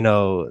thing,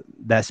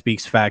 that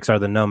speaks facts are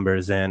the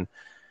numbers. And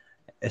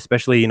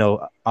especially,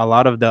 a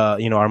lot of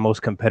the, our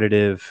most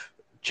competitive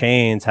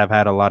chains have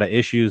had a lot of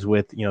issues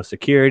with,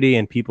 security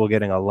and people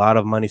getting a lot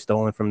of money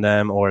stolen from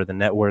them or the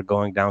network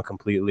going down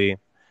completely.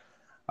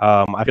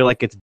 I feel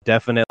like it's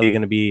definitely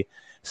going to be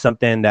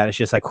something that is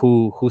just like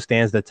who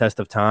stands the test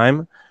of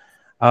time.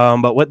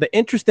 But what the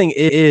interesting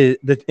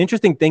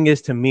thing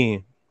is to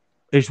me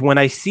is when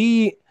I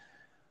see,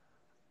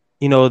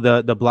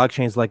 the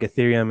blockchains like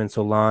Ethereum and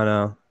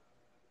Solana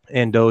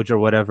and Doge or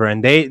whatever,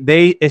 and they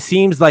it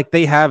seems like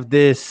they have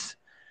this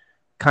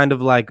kind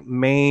of like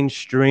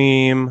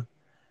mainstream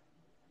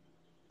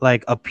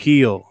like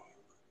appeal.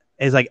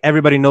 It's like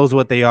everybody knows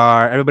what they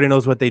are, everybody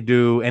knows what they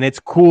do, and it's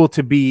cool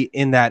to be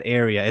in that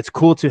area. It's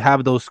cool to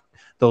have those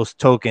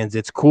tokens.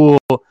 It's cool,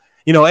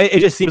 it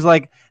just seems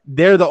like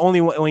they're the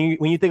only one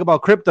when you think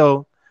about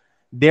crypto.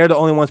 They're the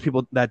only ones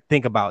people that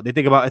think about. They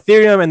think about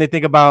Ethereum and they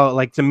think about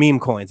like some meme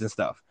coins and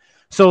stuff.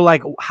 So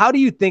like, how do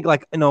you think,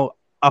 like,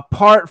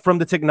 apart from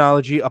the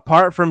technology,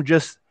 apart from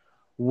just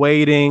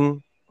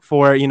waiting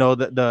for,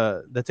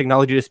 the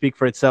technology to speak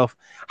for itself,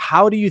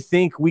 how do you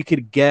think we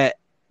could get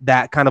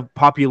that kind of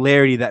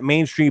popularity, that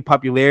mainstream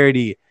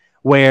popularity,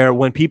 where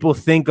when people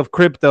think of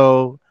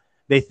crypto,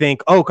 they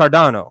think, oh,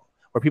 Cardano,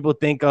 or people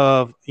think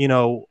of,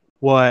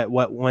 what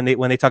when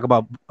they talk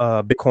about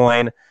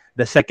Bitcoin,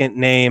 the second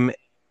name,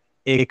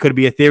 it could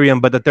be Ethereum,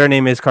 but the third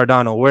name is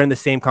Cardano. We're in the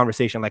same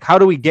conversation. Like, how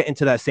do we get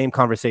into that same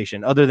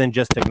conversation other than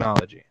just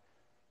technology?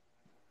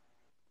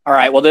 All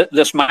right. Well,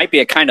 this might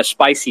be a kind of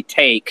spicy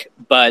take,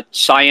 but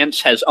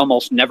science has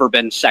almost never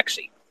been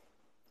sexy.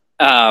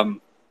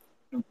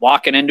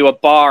 Walking into a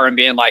bar and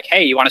being like,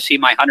 hey, you want to see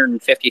my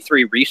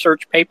 153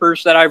 research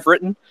papers that I've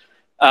written?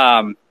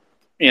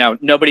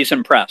 Nobody's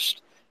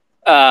impressed.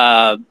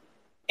 And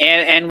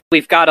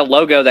we've got a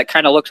logo that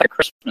kind of looks like a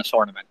Christmas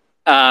ornament.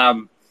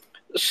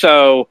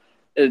 So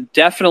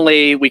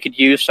definitely we could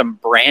use some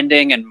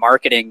branding and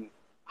marketing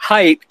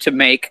hype to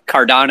make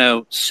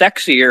Cardano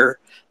sexier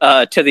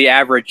to the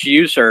average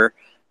user.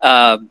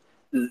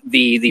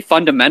 The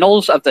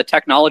fundamentals of the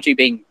technology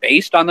being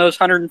based on those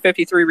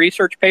 153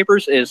 research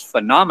papers is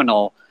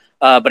phenomenal.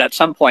 But at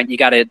some point, you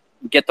got to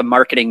get the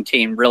marketing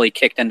team really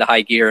kicked into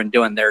high gear and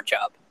doing their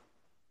job.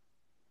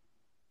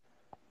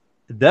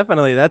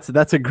 Definitely.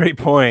 That's a great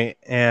point.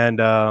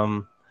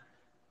 And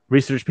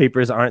research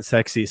papers aren't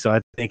sexy. So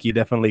I think you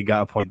definitely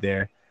got a point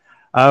there.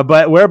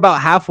 But we're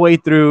about halfway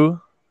through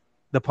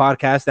the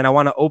podcast, and I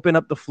want to open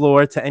up the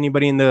floor to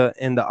anybody in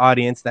the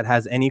audience that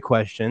has any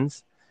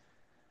questions.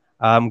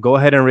 Go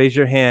ahead and raise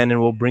your hand, and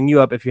we'll bring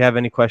you up if you have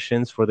any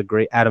questions for the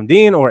great Adam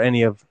Dean or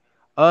any of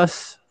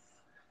us.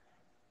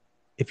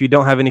 If you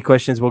don't have any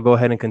questions, we'll go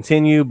ahead and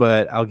continue,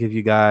 but I'll give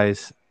you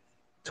guys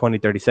 20,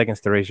 30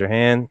 seconds to raise your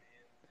hand.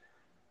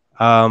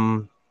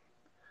 Adam,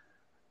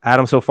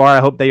 so far, I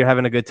hope that you're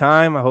having a good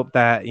time. I hope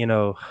that,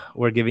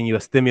 we're giving you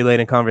a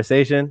stimulating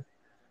conversation.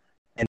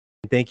 And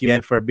thank you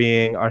again for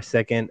being our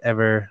second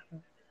ever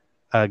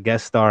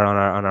guest star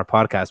on our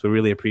podcast. We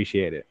really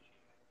appreciate it.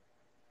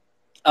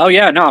 Oh,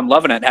 yeah. No, I'm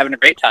loving it. Having a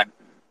great time.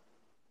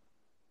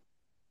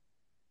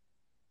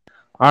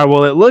 All right.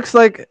 Well, it looks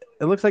like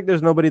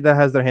there's nobody that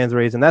has their hands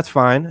raised, and that's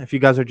fine. If you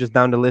guys are just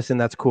down to listen,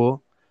 that's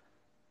cool.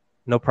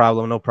 No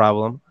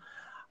problem.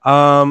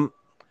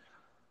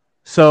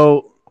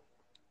 So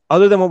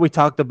other than what we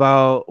talked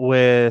about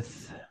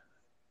with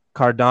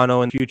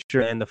Cardano in the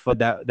future and the foot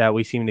that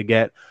we seem to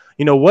get,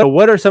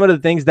 what are some of the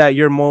things that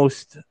you're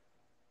most,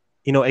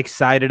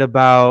 excited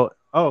about?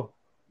 Oh,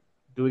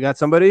 do we got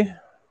somebody?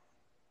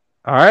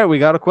 All right, we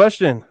got a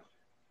question.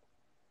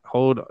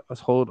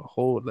 Let's hold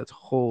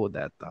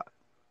that thought.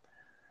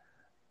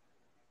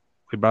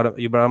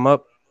 You brought him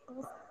up.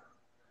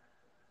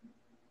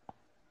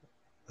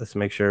 Let's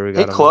make sure we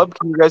got him. Hey, Club,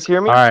 can you guys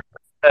hear me? All right.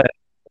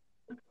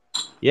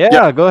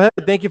 Yeah, go ahead.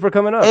 Thank you for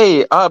coming up.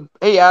 Hey,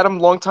 Adam,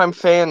 longtime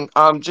fan.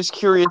 Just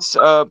curious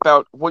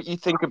about what you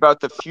think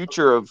about the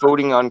future of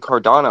voting on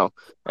Cardano,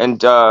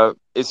 and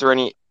is there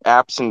any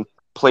apps and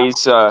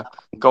plays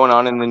going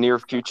on in the near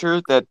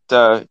future that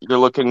you're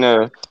looking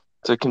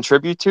to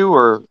contribute to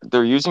or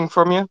they're using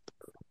from you?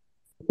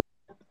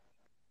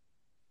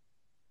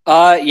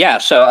 Yeah.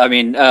 So, I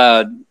mean,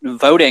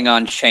 voting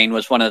on chain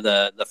was one of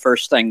the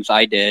first things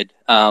I did.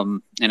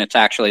 And it's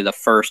actually the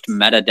first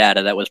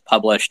metadata that was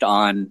published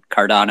on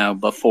Cardano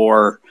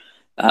before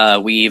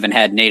We even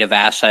had native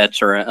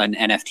assets or an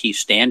NFT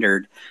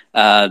standard.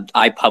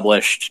 I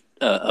published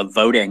a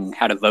voting,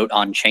 how to vote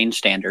on chain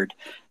standard.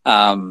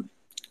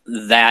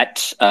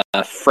 That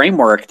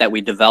framework that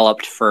we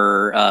developed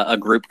for a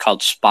group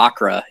called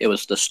SPOCRA, it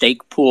was the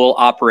Stake Pool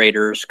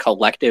Operators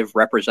Collective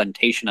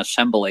Representation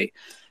Assembly,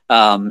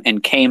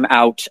 and came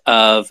out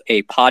of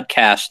a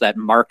podcast that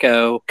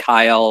Marco,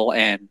 Kyle,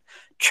 and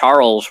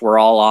Charles were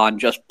all on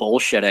just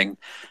bullshitting,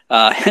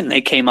 and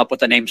they came up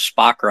with the name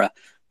SPOCRA.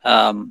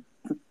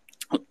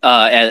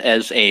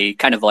 As a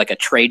kind of like a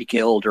trade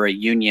guild or a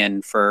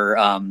union for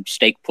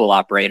stake pool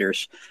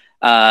operators.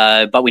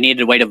 But we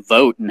needed a way to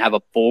vote and have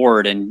a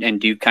board and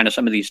do kind of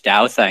some of these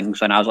DAO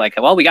things. And I was like,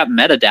 well, we got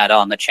metadata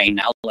on the chain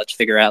now. Let's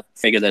figure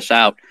this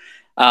out.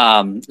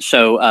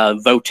 So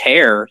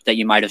Votaire that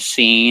you might have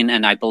seen,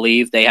 and I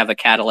believe they have a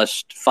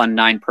Catalyst Fund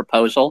 9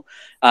 proposal.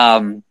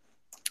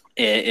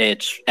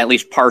 It's at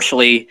least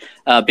partially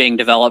being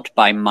developed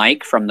by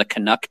Mike from the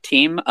Canuck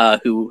team,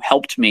 who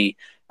helped me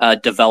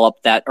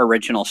develop that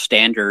original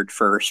standard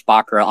for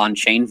SPOCRA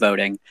on-chain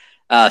voting.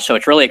 So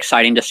it's really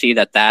exciting to see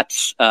that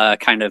that's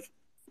kind of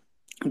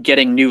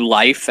getting new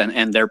life,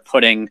 and they're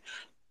putting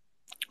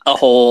a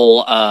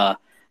whole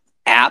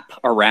app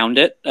around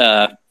it.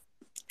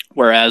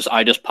 Whereas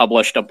I just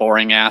published a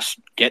boring ass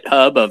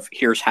GitHub of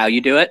here's how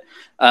you do it,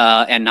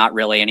 and not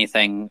really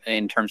anything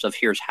in terms of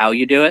here's how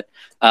you do it.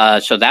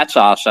 So that's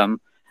awesome.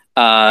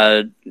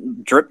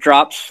 Drip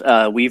drops.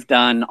 We've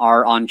done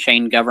our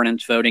on-chain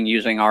governance voting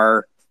using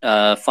our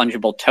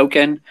fungible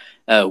token.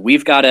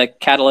 We've got a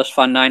Catalyst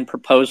Fund 9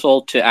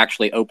 proposal to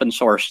actually open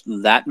source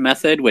that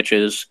method, which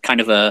is kind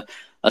of a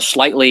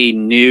slightly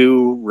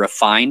new,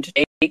 refined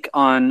take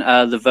on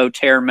the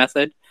Votaire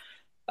method.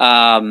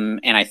 And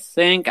I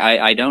think,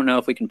 I don't know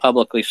if we can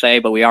publicly say,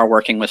 but we are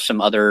working with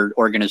some other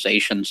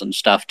organizations and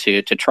stuff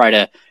to try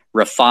to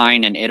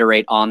refine and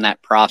iterate on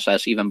that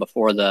process even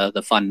before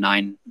the Fund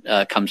 9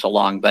 comes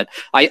along. But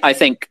I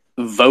think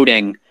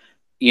voting,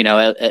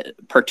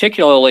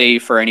 particularly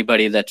for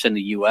anybody that's in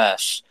the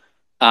U.S.,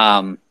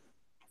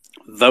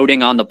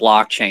 voting on the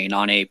blockchain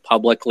on a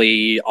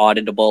publicly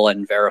auditable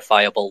and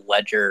verifiable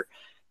ledger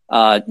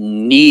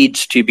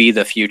needs to be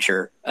the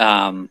future,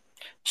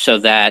 so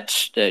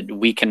that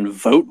we can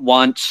vote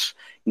once,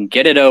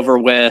 get it over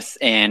with,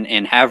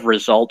 and have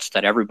results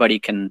that everybody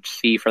can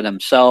see for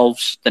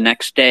themselves the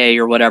next day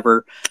or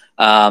whatever,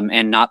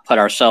 and not put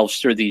ourselves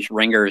through these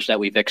ringers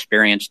that we've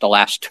experienced the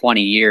last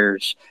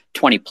 20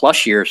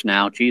 plus years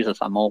now. Jesus,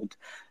 I'm old.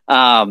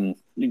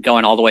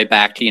 Going all the way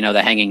back to,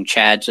 the hanging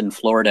chads in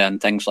Florida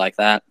and things like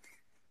that.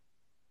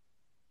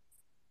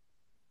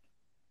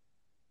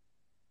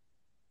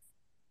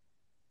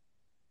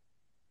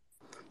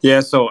 Yeah,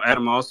 so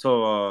Adam,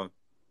 also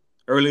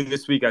earlier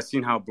this week, I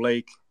seen how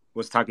Blake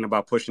was talking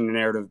about pushing the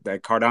narrative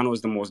that Cardano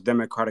is the most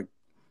democratic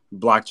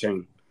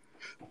blockchain.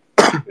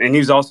 And he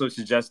was also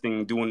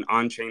suggesting doing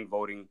on-chain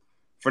voting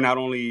for not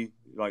only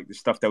like the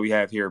stuff that we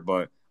have here,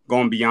 but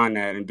going beyond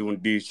that and doing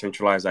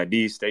decentralized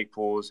IDs, stake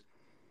pools,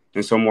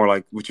 and so more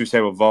like what you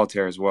said with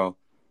Voltaire as well.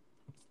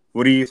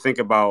 What do you think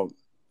about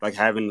like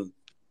having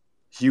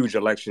huge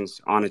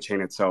elections on the chain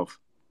itself?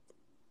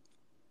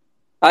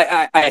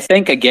 I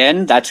think,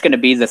 again, that's going to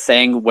be the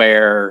thing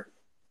where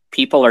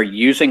people are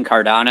using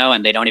Cardano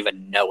and they don't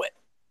even know it,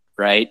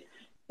 right?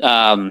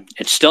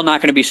 It's still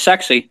not going to be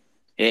sexy.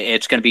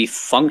 It's going to be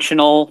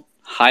functional,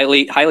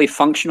 highly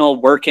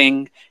functional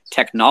working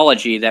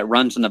technology that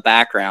runs in the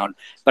background.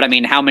 But I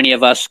mean, how many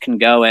of us can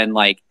go and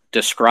like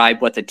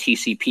describe what the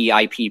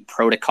TCP/IP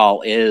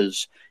protocol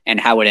is and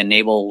how it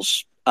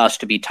enables us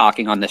to be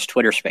talking on this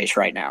Twitter space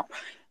right now?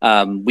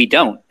 We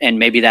don't, and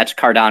maybe that's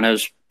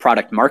Cardano's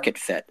product market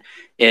fit.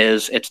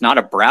 It's not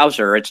a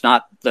browser. It's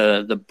not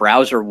the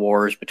browser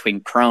wars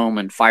between Chrome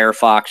and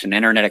Firefox and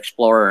Internet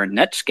Explorer and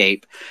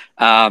Netscape.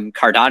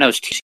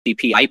 Cardano's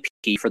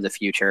TCP/IP for the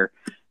future,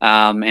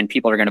 and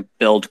people are going to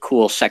build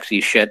cool,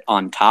 sexy shit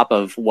on top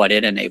of what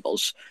it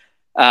enables.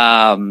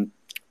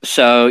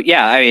 So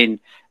yeah, I mean,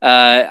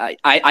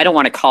 I don't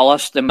want to call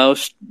us the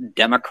most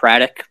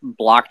democratic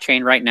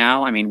blockchain right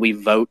now. I mean, we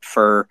vote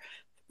for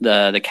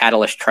the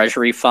Catalyst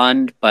Treasury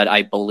Fund, but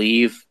I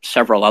believe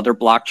several other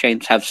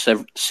blockchains have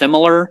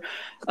similar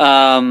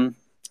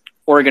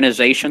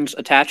organizations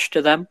attached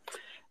to them.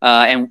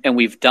 And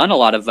we've done a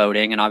lot of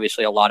voting, and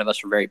obviously a lot of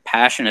us are very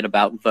passionate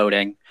about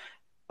voting.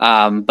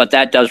 But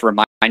that does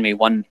remind me,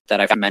 one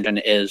that I've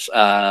mentioned is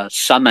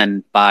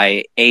Summon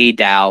by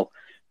ADAO,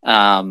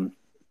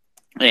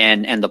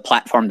 and the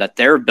platform that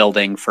they're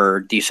building for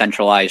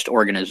decentralized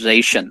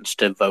organizations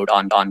to vote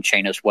on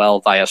chain as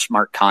well via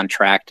smart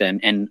contract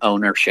and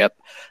ownership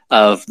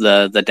of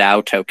the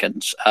DAO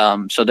tokens.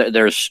 So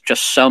there's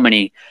just so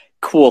many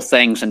cool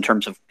things in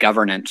terms of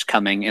governance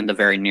coming in the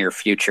very near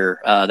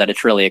future that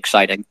it's really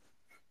exciting.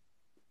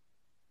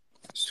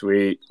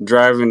 Sweet.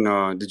 Driving,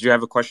 did you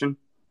have a question?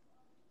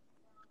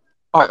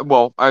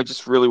 Well, I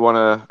just really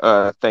want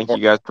to thank you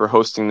guys for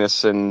hosting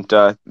this, and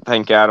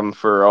thank Adam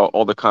for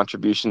all the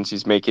contributions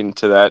he's making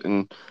to that.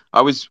 And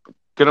I was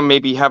gonna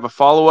maybe have a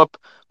follow-up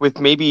with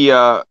maybe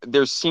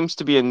there seems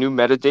to be a new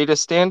metadata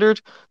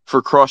standard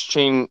for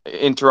cross-chain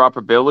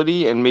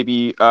interoperability, and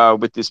maybe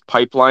with this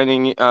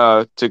pipelining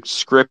to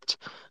script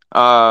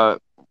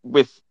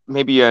with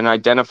maybe an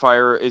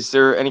identifier. Is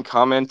there any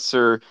comments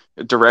or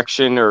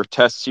direction or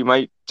tests you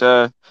might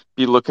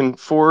be looking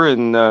for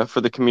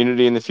for the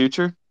community in the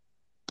future?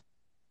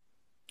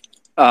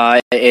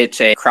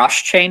 It's a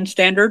cross-chain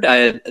standard.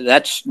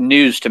 That's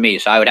news to me,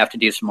 so I would have to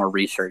do some more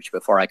research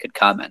before I could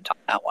comment on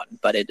that one.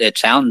 But it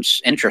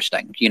sounds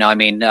interesting. I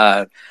mean,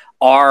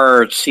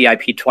 our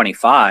CIP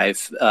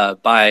 25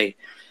 by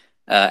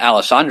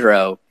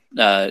Alessandro,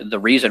 the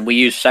reason we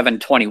use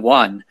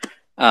 721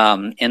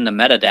 in the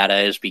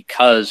metadata is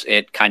because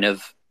it kind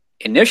of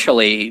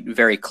initially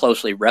very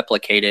closely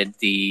replicated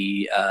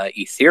the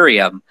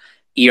Ethereum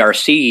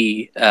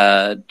ERC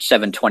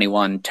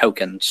 721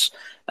 tokens,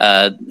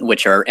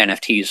 which are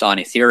NFTs on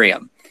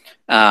Ethereum.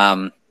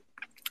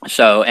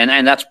 So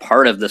that's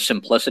part of the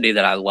simplicity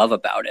that I love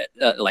about it.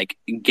 Like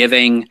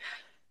giving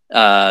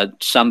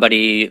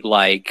somebody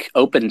like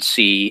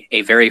OpenSea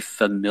a very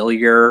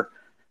familiar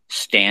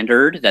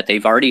standard that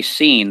they've already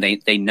seen.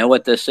 They know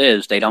what this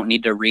is. They don't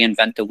need to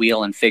reinvent the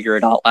wheel and figure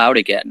it all out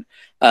again.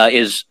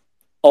 Is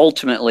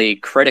ultimately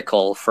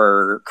critical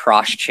for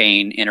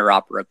cross-chain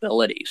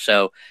interoperability.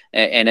 So,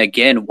 and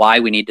again, why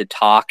we need to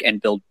talk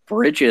and build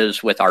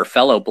bridges with our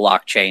fellow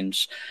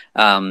blockchains,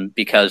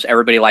 because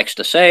everybody likes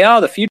to say,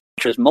 "Oh, the future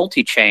is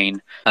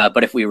multi-chain,"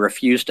 but if we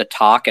refuse to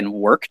talk and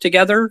work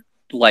together,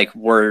 like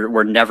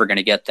we're never going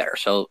to get there.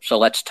 So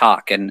let's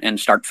talk and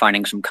start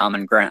finding some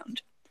common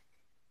ground.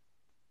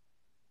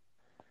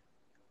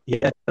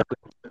 Yeah.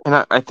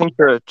 And I think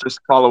to just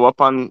follow up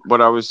on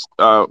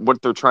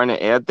what they're trying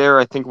to add there,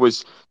 I think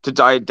was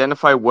to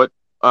identify what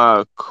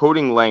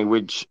coding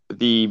language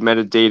the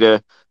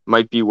metadata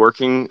might be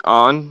working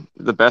on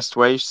the best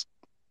ways.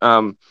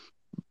 But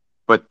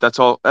that's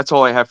all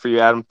I have for you,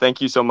 Adam.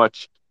 Thank you so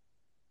much.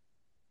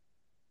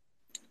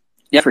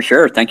 Yeah, for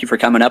sure. Thank you for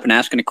coming up and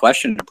asking a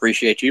question.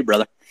 Appreciate you,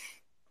 brother.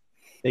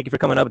 Thank you for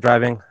coming up,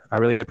 driving. I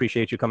really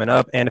appreciate you coming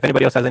up. And if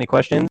anybody else has any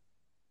questions,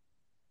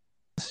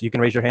 you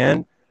can raise your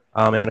hand.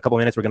 In a couple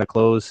minutes, we're going to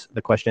close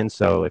the questions.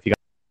 So if you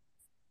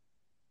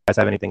guys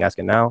have anything, ask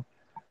it now,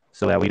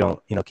 so that we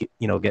don't,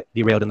 get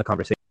derailed in the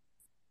conversation.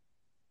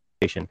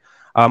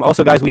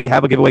 Also, guys, we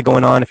have a giveaway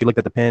going on. If you looked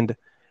at the pinned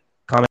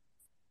comment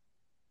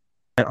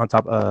on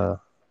top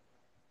of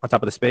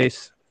the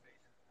space,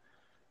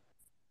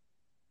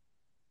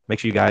 make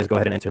sure you guys go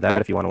ahead and enter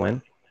that if you want to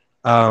win.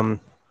 All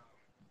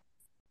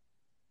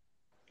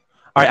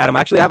right, Adam.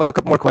 I actually have a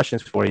couple more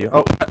questions for you.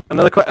 Oh,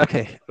 another question.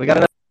 Okay, we got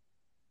another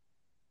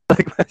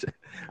question.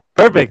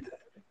 Perfect.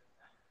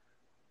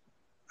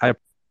 I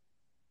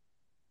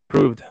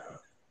approved.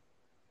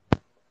 I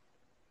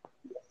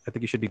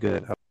think you should be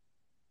good.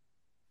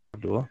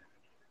 Abdul.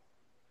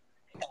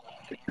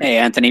 Hey,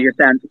 Anthony, you're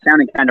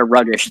sounding kind of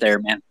ruggish there,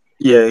 man.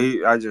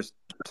 Yeah, I just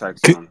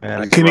texted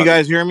him. Can you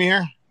guys hear me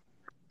here?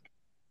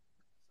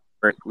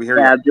 We hear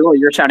you. Yeah, Abdul,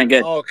 you're sounding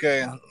good.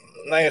 Okay,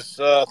 nice.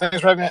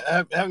 Thanks for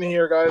having me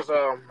here, guys.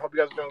 Hope you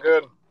guys are doing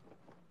good.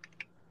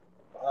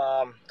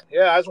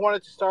 Yeah, I just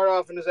wanted to start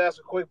off and just ask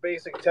a quick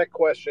basic tech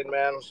question,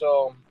 man.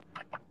 So,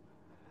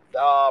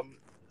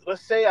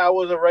 let's say I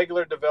was a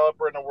regular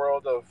developer in the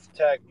world of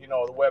tech,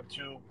 the Web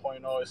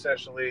 2.0,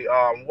 essentially.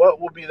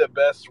 What would be the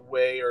best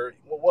way, or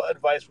what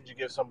advice would you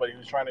give somebody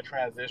who's trying to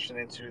transition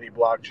into the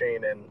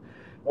blockchain and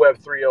Web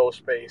 3.0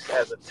 space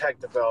as a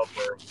tech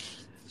developer?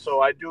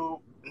 So I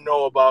do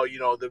know about,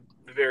 the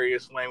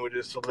various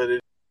languages, Solidity.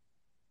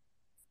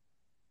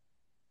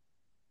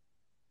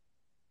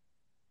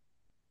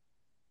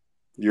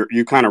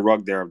 You kind of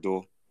rugged there,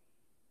 Abdul.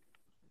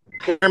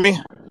 Hear me?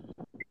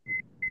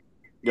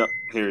 Yep,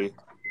 hear you.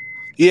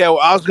 Yeah, well,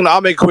 I'll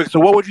make it quick. So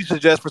what would you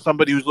suggest for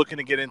somebody who's looking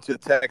to get into the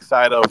tech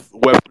side of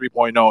Web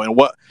 3.0, and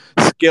what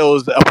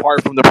skills,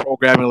 apart from the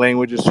programming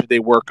languages, should they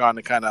work on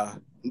to kind of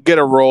get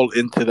a role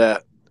into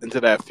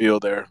that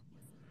field there?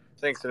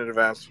 Thanks in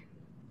advance.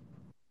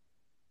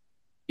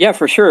 Yeah,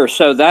 for sure.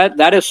 So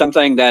that is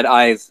something that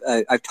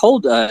I've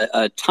told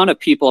a ton of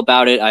people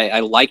about it. I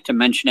like to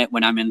mention it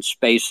when I'm in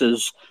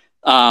spaces.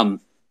 Web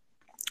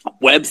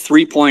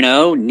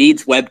 3.0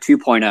 needs Web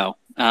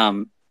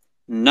 2.0.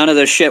 None of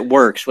this shit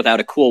works without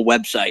a cool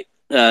website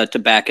to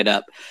back it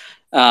up.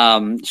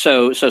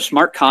 So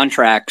smart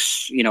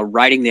contracts,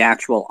 writing the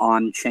actual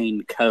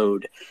on-chain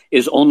code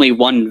is only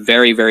one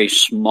very, very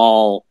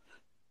small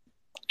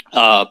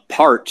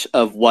part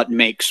of what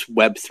makes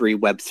Web 3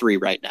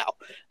 right now.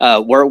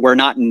 We're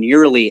not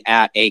nearly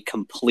at a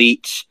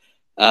complete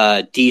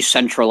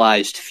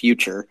decentralized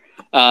future.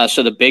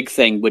 So the big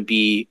thing would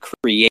be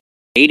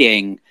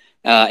creating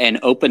and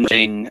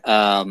opening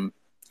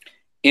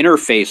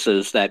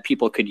interfaces that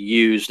people could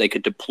use. They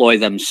could deploy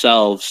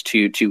themselves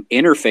to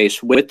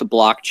interface with the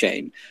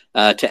blockchain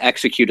to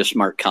execute a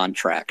smart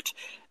contract.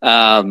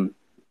 And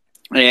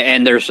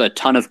there's a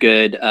ton of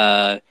good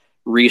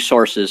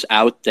resources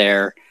out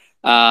there.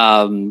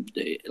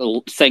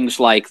 Things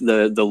like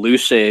the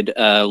Lucid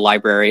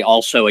library,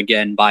 also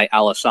again by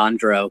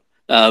Alessandro,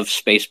 of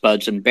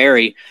Spacebuds and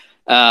Barry,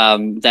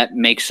 that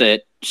makes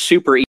it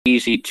super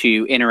easy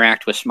to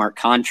interact with smart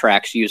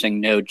contracts using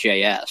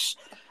Node.js.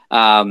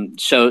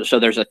 So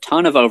there's a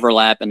ton of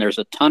overlap, and there's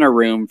a ton of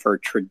room for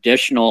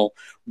traditional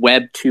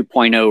Web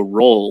 2.0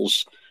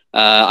 roles.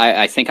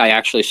 I think I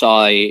actually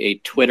saw a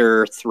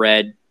Twitter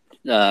thread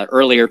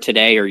earlier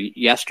today or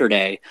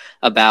yesterday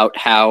about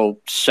how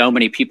so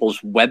many people's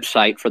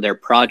website for their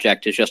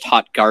project is just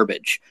hot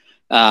garbage,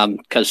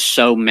 because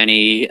so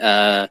many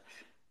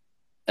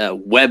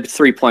Web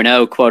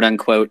 3.0 quote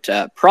unquote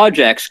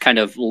projects kind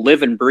of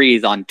live and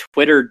breathe on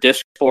Twitter,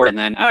 Discord, and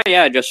then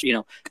just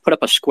put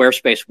up a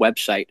Squarespace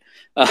website.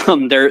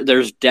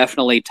 There's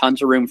definitely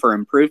tons of room for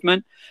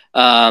improvement,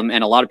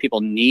 and a lot of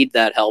people need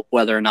that help,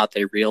 whether or not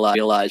they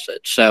realize it.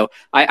 So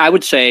I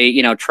would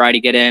say try to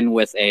get in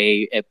with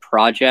a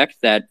project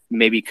that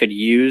maybe could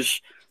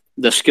use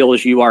the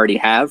skills you already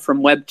have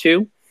from Web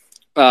 2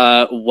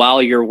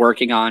 while you're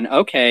working on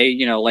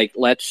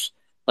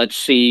let's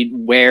see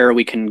where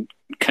we can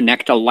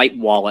connect a light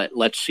wallet.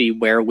 Let's see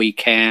where we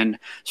can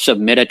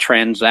submit a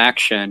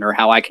transaction, or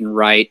how I can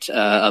write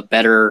a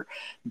better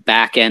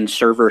back-end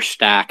server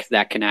stack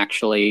that can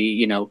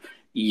actually,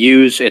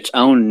 use its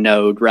own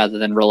node rather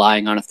than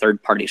relying on a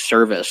third-party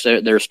service.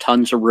 There's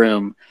tons of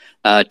room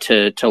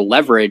to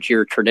leverage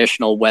your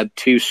traditional Web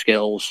 2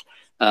 skills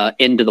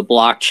into the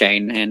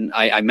blockchain. And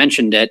I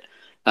mentioned it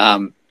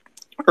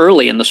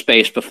early in the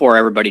space before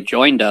everybody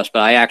joined us,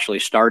 but I actually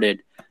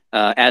started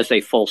as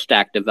a full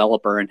stack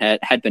developer and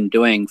had been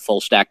doing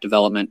full stack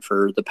development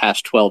for the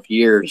past 12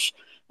 years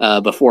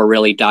before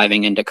really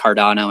diving into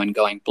Cardano and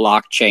going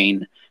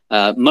blockchain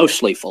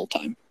mostly full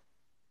time.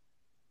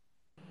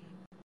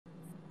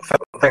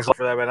 Thanks a lot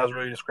for that, man. That was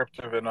really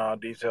descriptive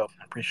and detailed.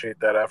 Appreciate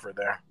that effort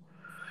there.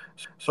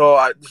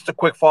 So just a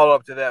quick follow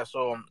up to that.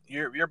 So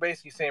you're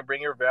basically saying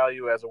bring your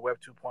value as a Web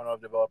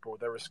 2.0 developer,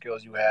 whatever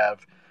skills you have,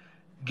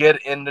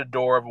 get in the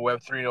door of a Web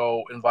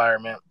 3.0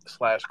 environment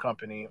 /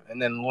 company,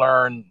 and then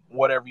learn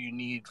whatever you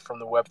need from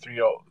the Web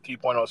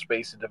 3.0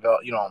 space to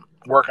develop,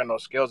 work on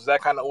those skills. Is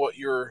that kind of what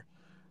you're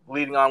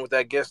leading on with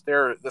that guest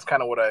there? That's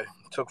kind of what I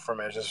took from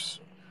it. Just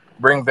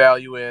bring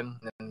value in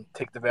and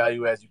take the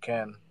value as you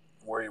can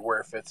where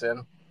it fits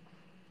in.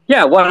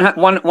 Yeah,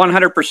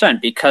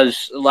 100%.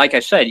 Because like I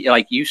said,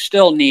 you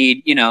still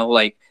need,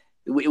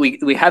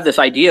 we have this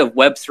idea of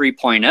Web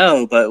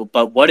 3.0,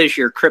 but what is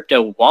your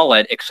crypto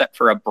wallet except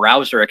for a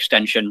browser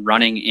extension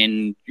running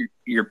in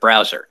your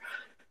browser,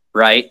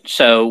 right?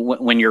 So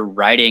when you're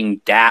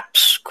writing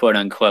dApps, quote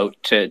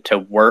unquote,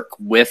 to work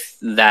with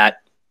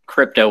that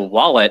crypto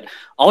wallet,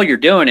 all you're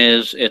doing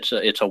is it's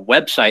a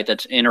website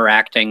that's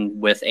interacting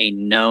with a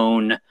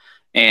known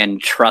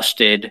and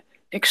trusted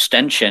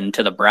extension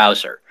to the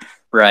browser.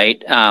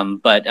 Right.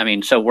 But I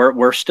mean, so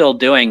we're still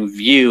doing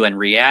Vue and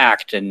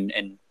React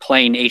and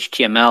plain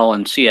HTML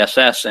and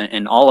CSS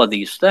and all of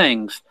these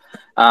things.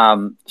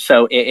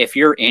 So if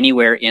you're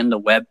anywhere in the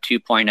Web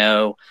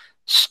 2.0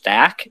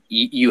 stack,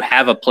 you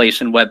have a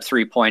place in Web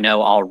 3.0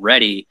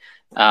 already.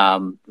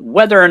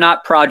 Whether or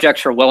not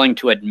projects are willing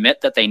to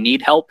admit that they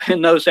need help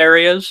in those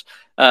areas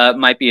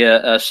might be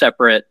a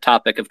separate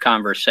topic of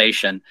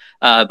conversation.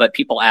 But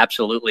people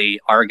absolutely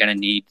are going to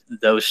need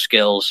those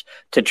skills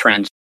to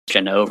transition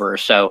over.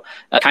 So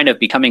kind of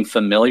becoming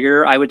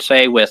familiar, I would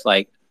say, with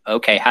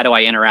okay, how do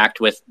I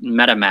interact with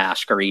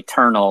MetaMask or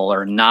Eternal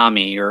or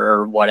Nami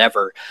or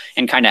whatever,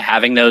 and kind of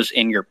having those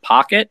in your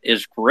pocket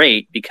is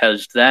great,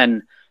 because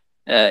then,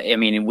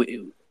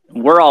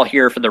 we're all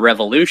here for the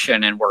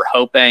revolution, and we're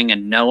hoping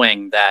and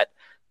knowing that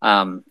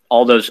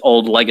all those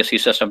old legacy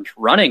systems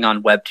running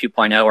on Web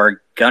 2.0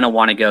 are going to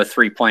want to go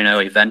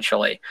 3.0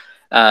 eventually.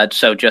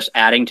 So just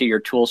adding to your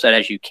tool set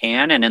as you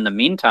can. And in the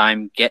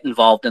meantime, get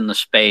involved in the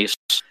space,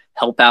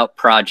 help out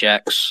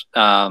projects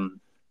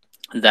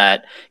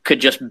that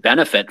could just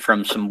benefit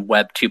from some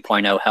Web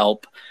 2.0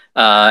 help.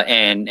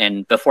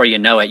 And before you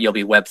know it, you'll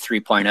be Web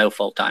 3.0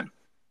 full time.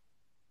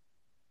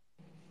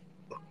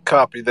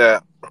 Copy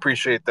that.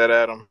 Appreciate that,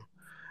 Adam.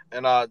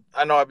 And I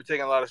know I've been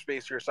taking a lot of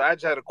space here, so I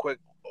just had a quick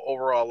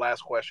overall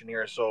last question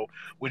here. So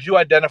would you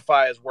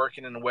identify as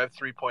working in Web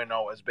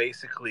 3.0 as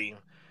basically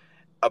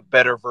a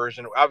better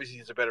version? Obviously,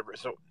 it's a better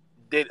version. So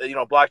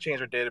blockchains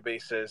are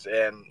databases,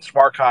 and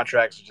smart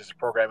contracts are just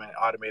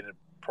automated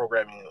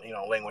programming,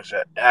 language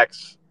that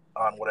acts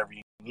on whatever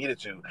you need it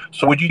to.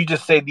 So would you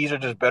just say these are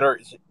just better,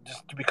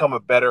 just to become a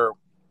better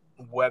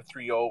Web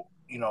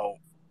 3.0,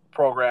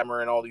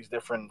 programmer and all these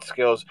different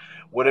skills?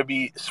 Would it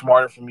be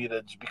smarter for me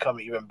to just become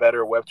an even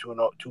better Web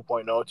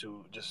 2.0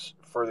 to just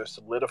further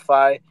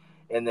solidify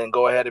and then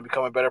go ahead and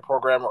become a better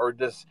programmer, or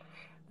does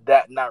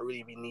that not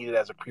really be needed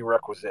as a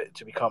prerequisite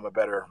to become a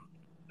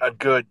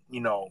good,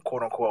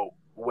 quote unquote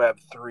Web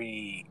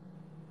 3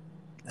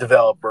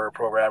 developer,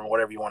 programmer,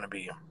 whatever you want to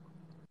be?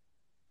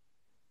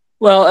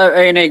 Well,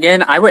 and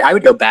again, I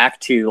would go back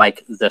to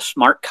the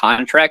smart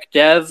contract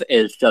dev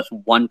is just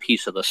one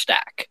piece of the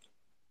stack,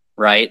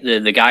 right?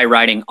 The guy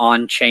writing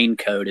on-chain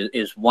code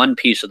is one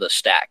piece of the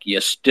stack.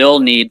 You still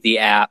need the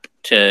app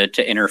to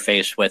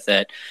interface with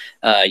it.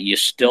 You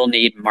still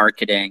need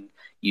marketing.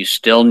 You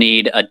still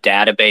need a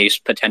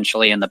database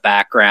potentially in the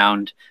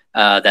background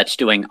that's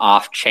doing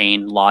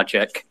off-chain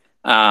logic.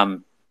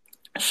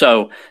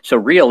 So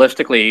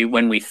realistically,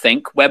 when we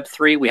think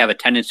Web3, we have a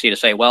tendency to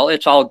say, well,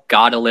 it's all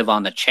got to live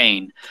on the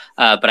chain.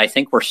 But I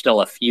think we're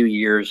still a few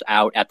years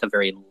out at the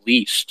very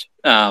least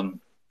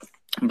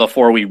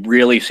before we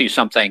really see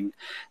something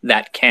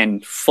that can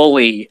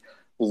fully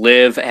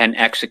live and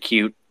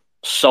execute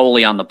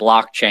solely on the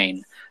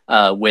blockchain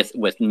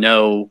with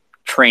no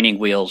training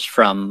wheels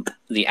from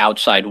the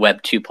outside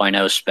Web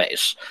 2.0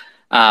 space.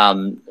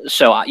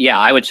 So yeah,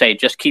 I would say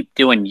just keep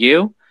doing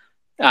you,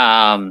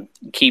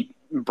 keep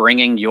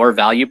bringing your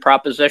value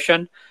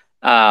proposition,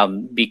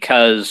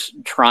 because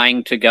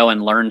trying to go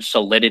and learn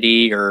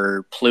Solidity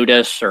or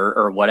Plutus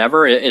or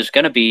whatever is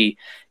going to be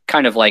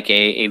kind of like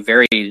a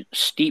very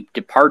steep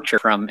departure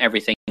from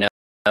everything you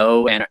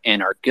know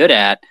and are good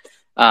at.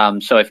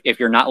 So if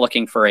you're not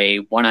looking for a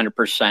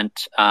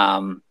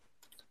 100%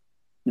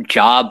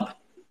 job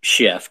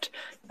shift,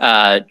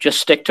 just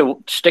stick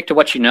to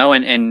what you know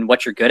and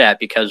what you're good at,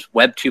 because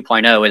Web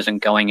 2.0 isn't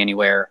going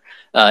anywhere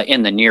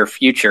in the near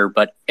future,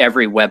 but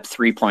every Web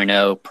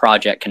 3.0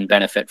 project can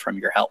benefit from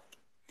your help.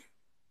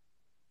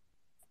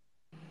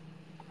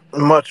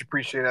 Much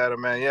appreciate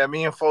Adam, man. Yeah,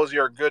 me and Fozy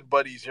are good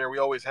buddies here. We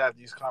always have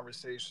these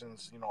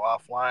conversations,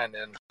 offline,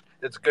 and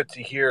it's good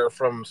to hear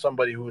from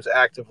somebody who's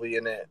actively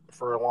in it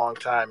for a long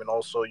time and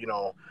also,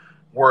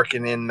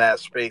 working in that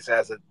space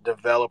as a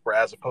developer,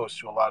 as opposed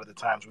to a lot of the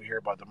times we hear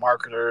about the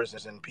marketers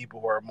and people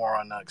who are more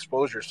on the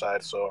exposure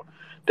side. So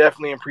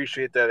definitely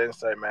appreciate that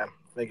insight, man.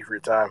 Thank you for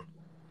your time.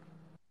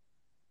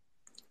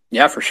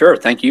 Yeah, for sure.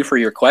 Thank you for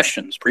your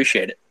questions.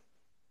 Appreciate it.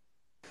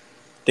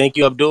 Thank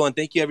you, Abdul, and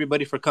thank you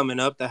everybody for coming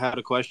up that had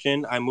a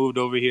question. I moved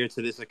over here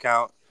to this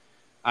account.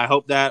 I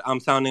hope that I'm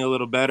sounding a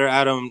little better.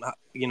 Adam,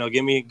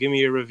 give me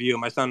your review.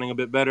 Am I sounding a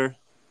bit better?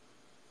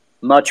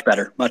 Much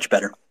better.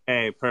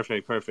 Hey,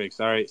 perfect.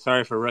 Sorry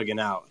for rugging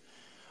out.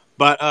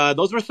 But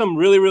those were some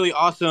really, really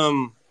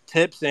awesome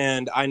tips,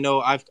 and I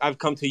know I've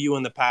come to you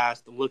in the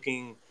past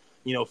looking,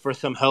 for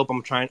some help.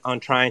 I'm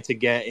trying to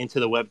get into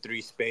the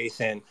Web3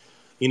 space, and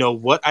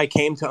what I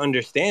came to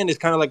understand is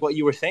kind of like what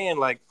you were saying,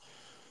 like,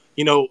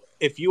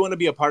 if you want to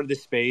be a part of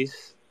this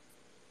space,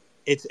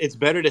 it's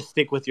better to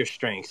stick with your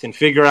strengths and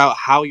figure out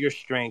how your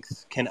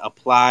strengths can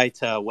apply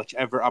to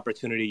whichever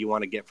opportunity you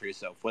want to get for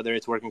yourself, whether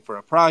it's working for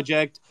a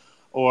project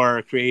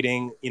or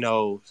creating,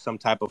 some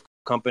type of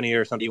company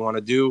or something you want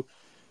to do.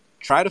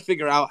 Try to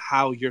figure out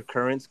how your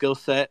current skill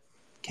set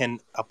can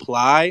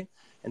apply.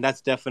 And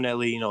that's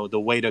definitely, the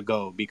way to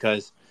go,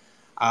 because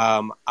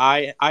I'm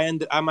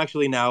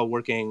actually now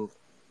working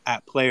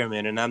at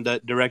Playerman, and I'm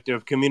the director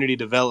of community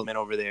development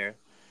over there.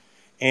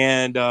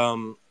 And,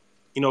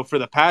 for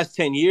the past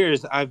 10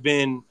 years, I've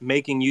been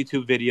making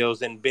YouTube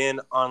videos and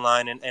been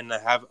online and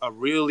have a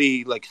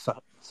really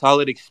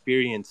solid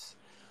experience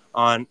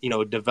on,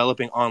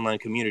 developing online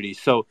communities.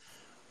 So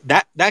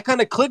that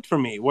kind of clicked for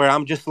me, where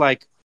I'm just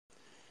like,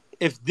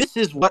 if this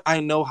is what I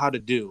know how to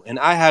do and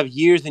I have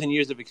years and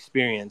years of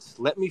experience,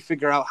 let me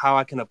figure out how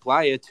I can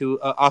apply it to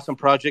an awesome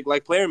project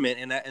like Playerman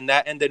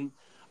and then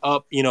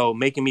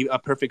making me a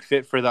perfect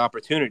fit for the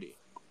opportunity.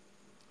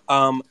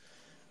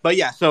 But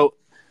yeah, so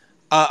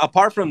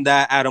apart from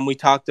that, Adam, we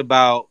talked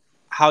about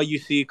how you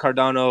see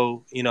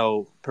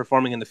Cardano,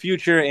 performing in the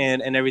future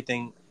and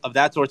everything of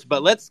that sort.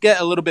 But let's get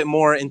a little bit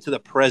more into the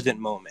present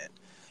moment.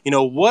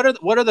 What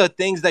are the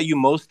things that you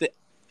most,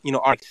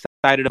 are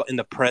excited about in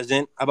the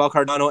present about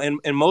Cardano,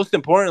 and most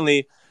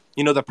importantly,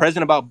 the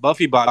present about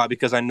BuffyBot,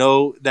 because I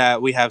know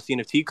that we have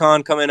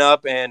CNFTCon coming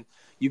up, and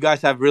you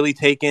guys have really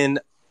taken,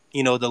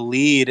 the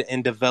lead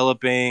in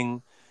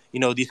developing,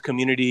 these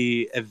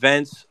community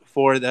events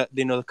for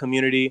the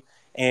community.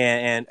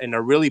 And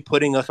are really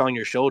putting us on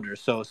your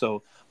shoulders.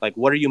 So like,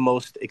 what are you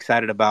most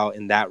excited about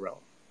in that realm?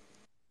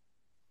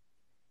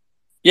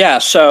 Yeah,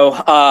 so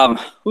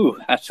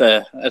that's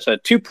a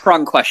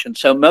two-pronged question.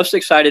 So most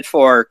excited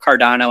for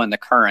Cardano and the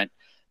current.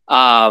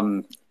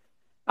 I'm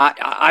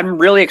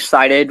really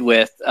excited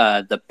with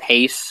the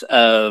pace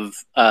of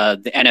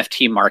the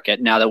NFT market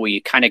now that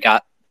we kind of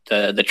got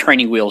the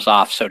training wheels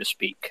off, so to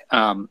speak.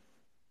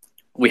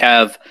 We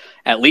have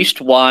at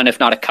least one, if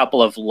not a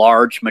couple, of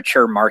large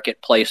mature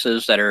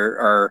marketplaces that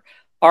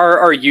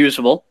are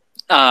usable.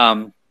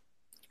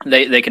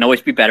 They can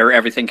always be better.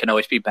 Everything can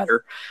always be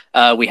better.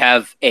 We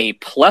have a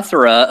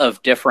plethora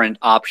of different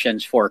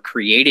options for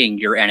creating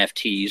your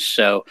NFTs.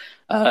 So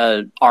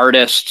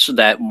artists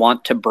that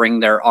want to bring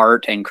their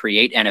art and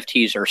create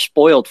NFTs are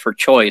spoiled for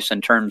choice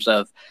in terms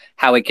of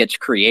how it gets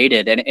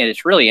created. And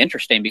it's really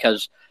interesting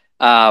because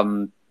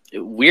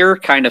we're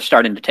kind of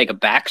starting to take a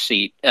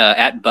backseat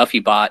at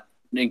BuffyBot,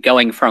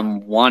 going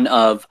from one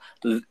of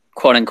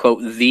quote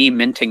unquote the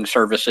minting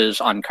services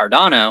on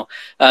Cardano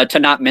to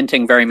not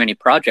minting very many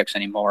projects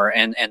anymore,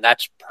 and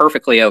that's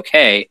perfectly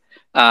okay.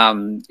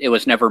 It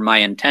was never my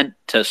intent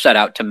to set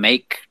out to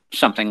make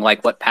something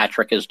like what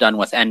Patrick has done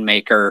with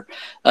NMaker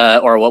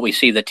or what we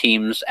see the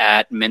teams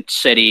at Mint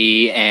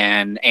City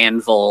and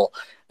Anvil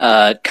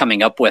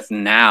coming up with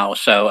now.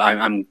 So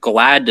I'm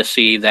glad to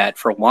see that,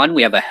 for one,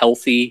 we have a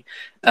healthy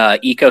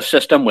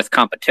ecosystem with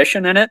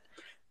competition in it.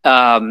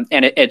 And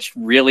it's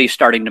really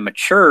starting to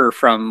mature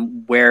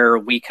from where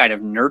we kind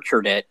of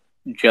nurtured it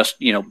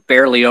just,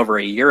 barely over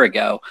a year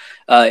ago.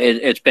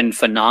 It's been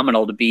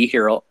phenomenal to be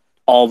here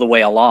all the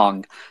way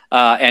along.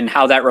 And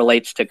how that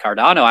relates to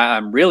Cardano,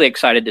 I'm really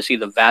excited to see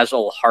the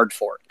Vasil hard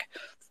fork.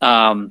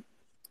 And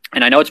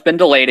I know it's been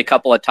delayed a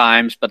couple of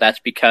times, but that's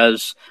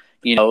because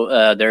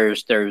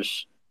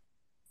there's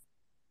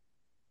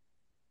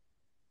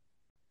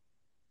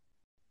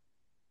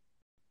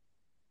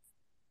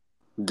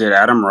Did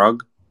Adam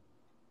rug?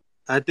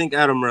 I think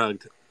Adam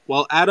rugged.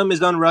 Well, Adam is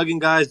done rugging,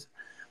 guys.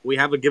 We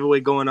have a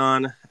giveaway going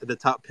on at the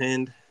top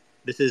pinned.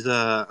 This is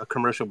a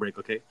commercial break,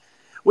 okay?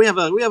 We have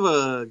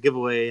a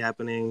giveaway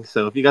happening.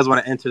 So if you guys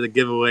want to enter the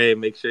giveaway,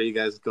 make sure you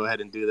guys go ahead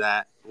and do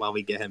that while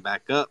we get him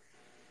back up.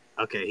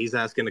 Okay, he's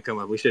asking to come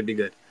up. We should be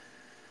good.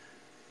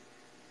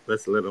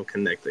 Let's let him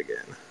connect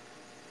again.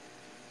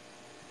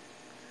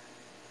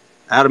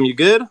 Adam, you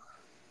good?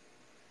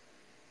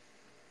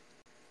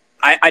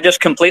 I just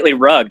completely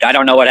rugged. I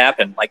don't know what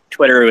happened. Like,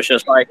 Twitter was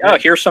just like, oh,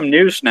 here's some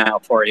news now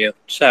for you.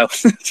 So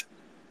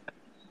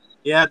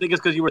Yeah, I think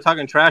it's because you were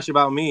talking trash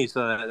about me,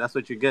 so that's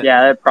what you get.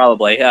 yeah,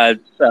 probably.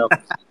 So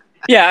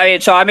yeah,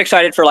 so I'm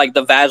excited for like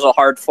the Vasil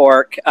hard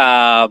fork,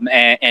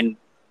 and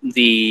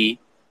the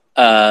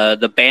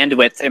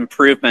bandwidth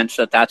improvements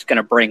that's going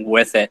to bring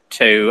with it.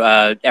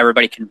 To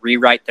everybody can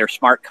rewrite their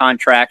smart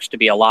contracts to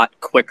be a lot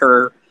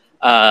quicker,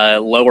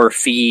 lower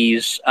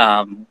fees.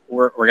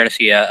 We're going to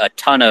see a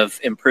ton of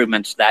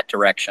improvements that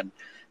direction.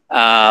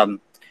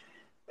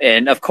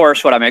 And of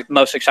course, what I'm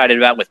most excited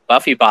about with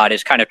BuffyBot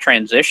is kind of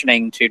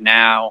transitioning to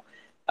now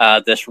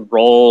this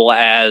role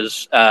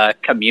as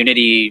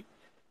community,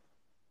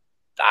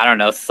 I don't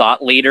know,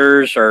 thought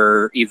leaders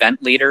or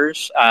event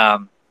leaders.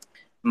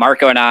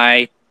 Marco and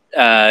I,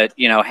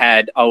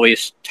 had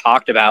always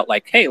talked about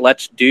like, hey,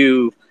 let's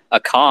do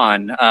a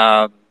con.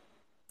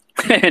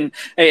 And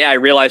hey, I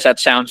realize that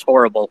sounds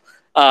horrible,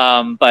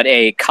 but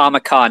a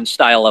Comic-Con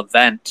style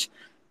event.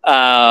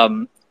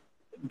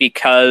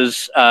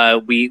 Because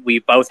we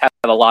both have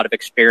a lot of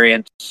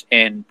experience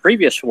in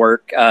previous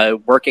work,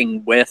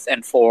 working with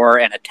and for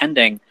and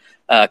attending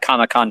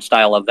Comic-Con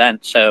style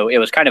events. So it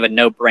was kind of a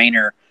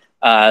no-brainer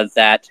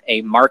that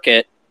a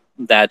market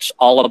that's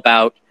all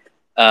about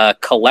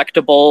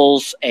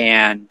collectibles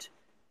and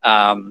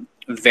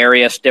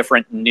various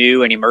different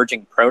new and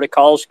emerging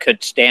protocols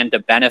could stand to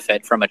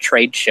benefit from a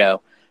trade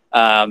show.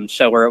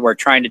 So we're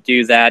trying to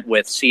do that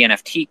with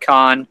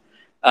CNFTCon,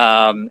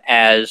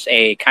 as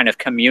a kind of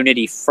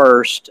community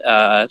first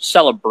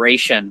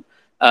celebration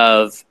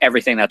of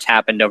everything that's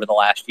happened over the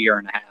last year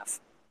and a half.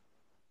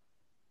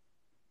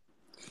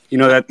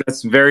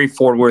 That's very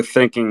forward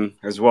thinking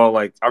as well.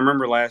 Like, I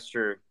remember last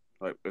year,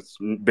 like, it's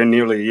been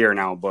nearly a year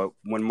now, but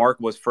when Mark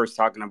was first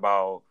talking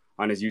about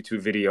on his YouTube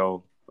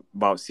video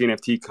about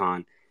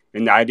CNFTCon,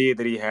 and the idea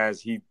that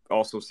he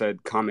also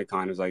said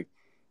Comic-Con. It was like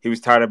he was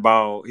tired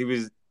about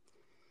he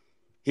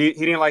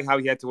didn't like how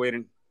he had to wait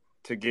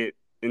to get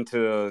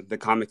into the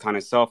Comic-Con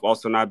itself,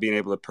 also not being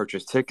able to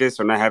purchase tickets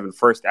or not having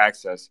first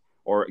access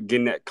or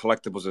getting that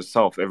collectibles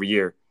itself every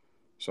year.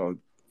 So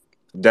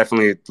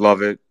definitely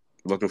love it.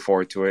 Looking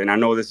forward to it. And I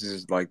know this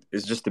is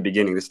it's just the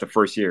beginning. This is the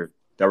first year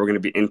that we're going to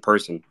be in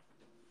person.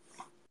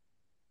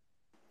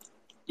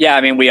 Yeah,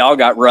 I mean, we all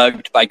got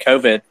rugged by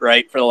COVID,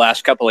 right, for the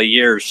last couple of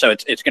years. So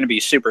it's going to be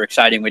super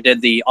exciting. We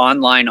did the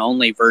online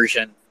only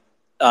version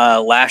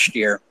last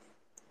year,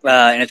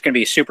 and it's going to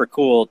be super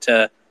cool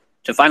to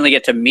finally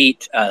get to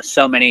meet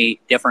so many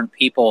different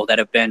people that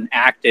have been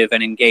active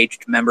and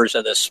engaged members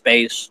of this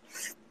space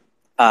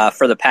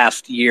for the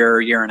past year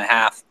and a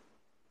half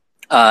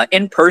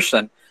in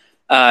person.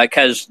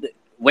 Because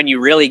when you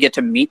really get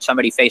to meet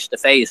somebody face to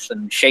face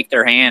and shake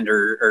their hand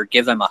or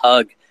give them a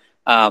hug,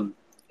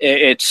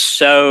 it's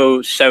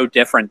so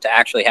different to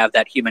actually have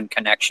that human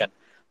connection.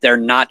 They're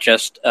not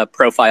just a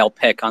profile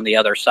pic on the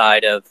other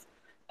side of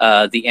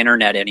the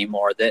internet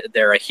anymore.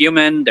 They're a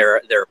human. They're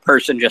a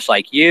person just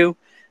like you.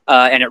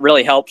 And it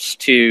really helps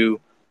to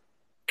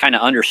kind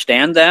of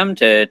understand them,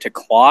 to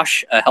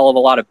quash a hell of a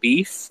lot of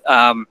beef.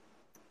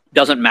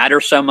 Doesn't matter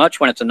so much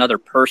when it's another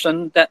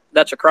person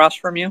that's across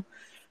from you.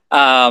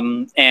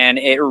 And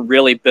it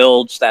really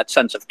builds that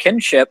sense of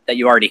kinship that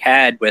you already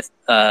had with,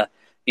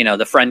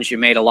 the friends you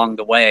made along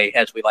the way,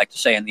 as we like to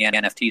say in the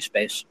NFT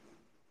space.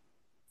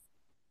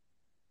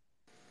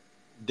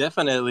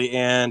 Definitely.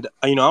 And,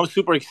 I was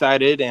super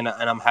excited and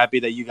I'm happy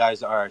that you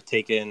guys are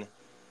taking,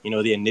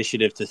 the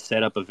initiative to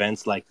set up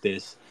events like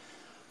this.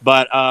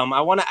 But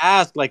I want to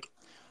ask,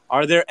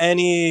 are there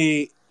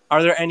any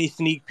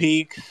sneak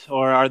peeks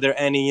or are there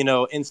any,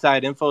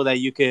 inside info that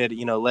you could,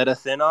 let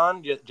us in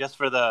on just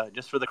for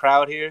the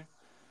crowd here?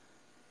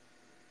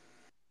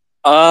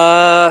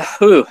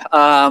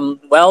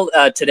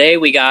 Today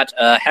we got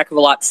a heck of a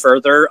lot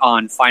further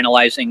on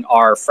finalizing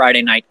our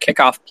Friday night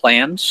kickoff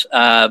plans,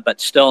 but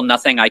still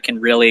nothing I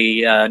can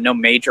really, no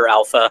major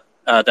alpha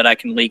that I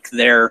can leak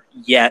there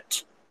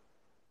yet.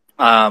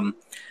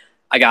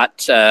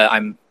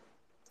 I'm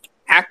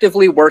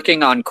actively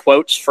working on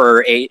quotes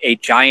for a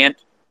giant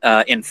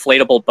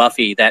inflatable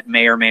Buffy that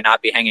may or may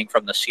not be hanging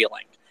from the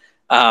ceiling.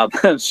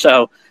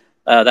 So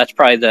that's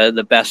probably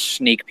the best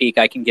sneak peek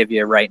I can give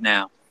you right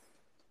now.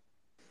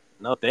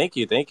 No, thank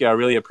you. I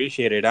really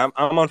appreciate it. I'm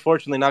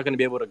unfortunately not going to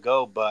be able to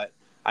go, but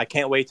I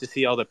can't wait to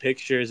see all the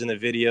pictures and the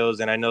videos,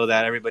 and I know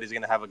that everybody's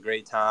going to have a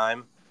great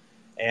time.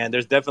 And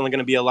there's definitely going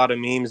to be a lot of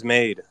memes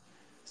made.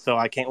 So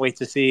I can't wait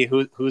to see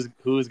who's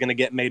going to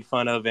get made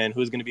fun of and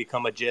who's going to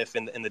become a GIF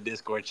in the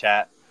Discord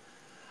chat.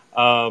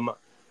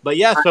 But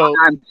yeah, so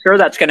I'm sure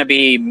that's going to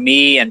be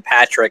me and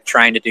Patrick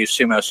trying to do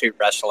sumo suit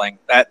wrestling.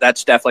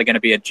 That's definitely going to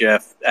be a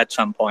GIF at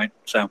some point.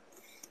 So,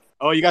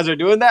 oh, you guys are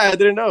doing that? I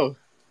didn't know.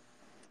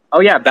 oh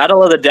yeah,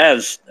 Battle of the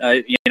Devs.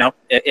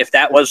 If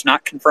that was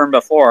not confirmed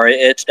before,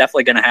 it's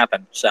definitely going to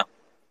happen. So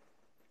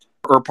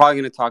we're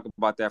probably going to talk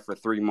about that for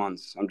 3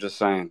 months. I'm just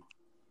saying.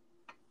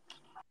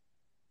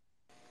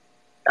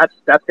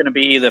 That's going to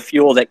be the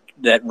fuel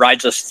that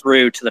rides us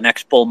through to the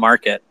next bull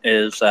market.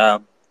 Is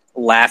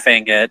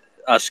laughing at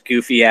us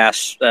goofy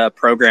ass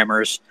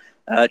programmers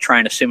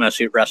trying to sumo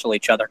suit wrestle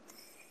each other.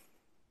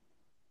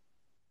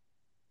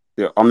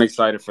 Yeah, I'm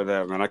excited for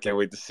that, man. I can't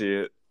wait to see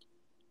it.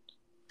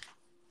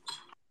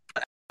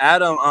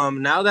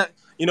 Adam, now that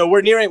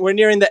we're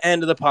nearing the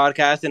end of the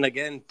podcast, and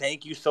again,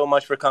 thank you so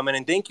much for coming,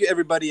 and thank you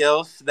everybody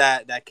else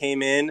that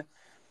came in.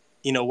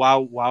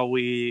 While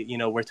we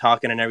we're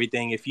talking and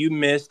everything. If you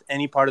missed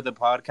any part of the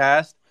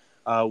podcast,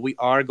 we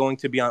are going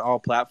to be on all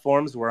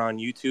platforms. We're on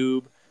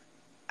YouTube,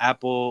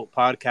 Apple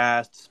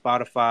Podcasts,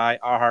 Spotify,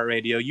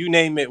 iHeartRadio, you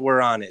name it,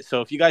 we're on it.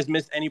 So if you guys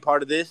missed any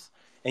part of this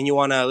and you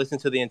want to listen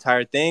to the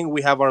entire thing,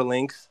 we have our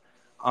links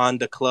on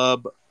the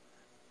Club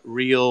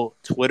Real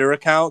Twitter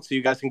account, so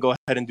you guys can go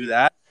ahead and do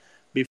that.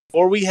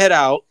 Before we head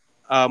out,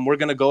 we're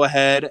going to go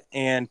ahead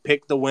and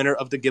pick the winner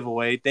of the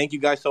giveaway. Thank you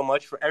guys so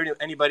much for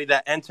anybody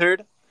that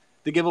entered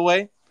the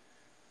giveaway.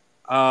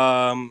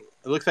 It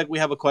looks like we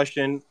have a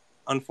question.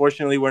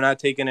 Unfortunately, we're not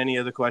taking any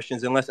other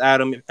questions unless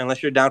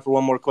you're down for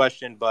one more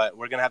question, but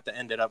we're going to have to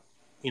end it up,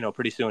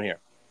 pretty soon here.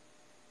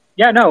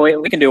 Yeah, no,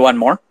 we can do one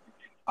more.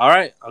 All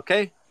right.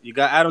 Okay. You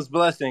got Adam's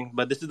blessing,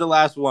 but this is the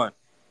last one.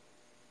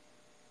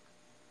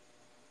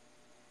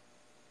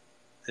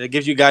 It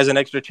gives you guys an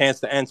extra chance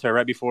to enter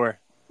right before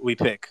we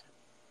pick.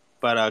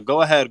 But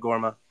go ahead,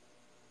 Gorma.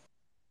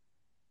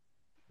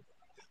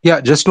 Yeah,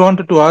 just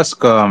wanted to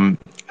ask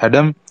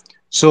Adam.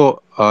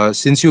 So,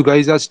 since you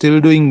guys are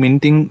still doing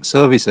minting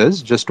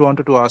services, just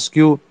wanted to ask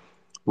you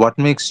what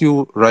makes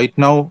you right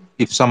now,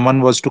 if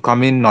someone was to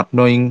come in not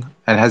knowing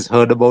and has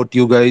heard about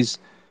you guys,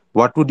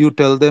 what would you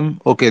tell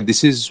them? Okay,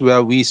 this is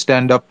where we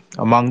stand up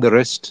among the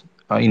rest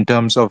in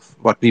terms of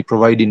what we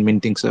provide in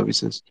minting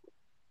services.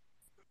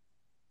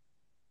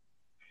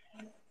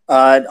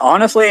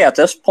 Honestly, at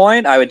this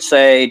point, I would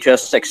say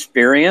just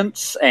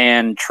experience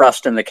and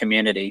trust in the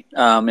community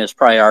is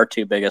probably our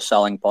two biggest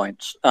selling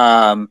points.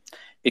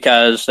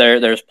 Because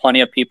there's plenty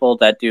of people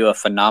that do a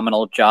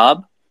phenomenal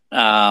job,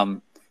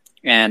 and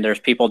there's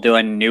people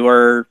doing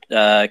newer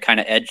kind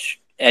of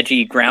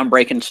edgy,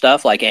 groundbreaking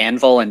stuff like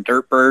Anvil and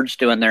Dirtbirds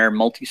doing their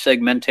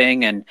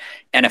multi-segmenting, and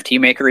NFT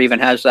Maker even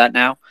has that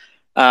now.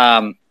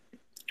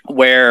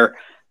 Where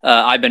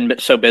I've been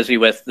so busy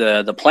with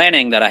the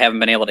planning that I haven't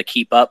been able to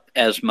keep up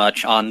as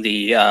much on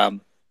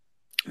the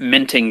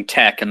minting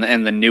tech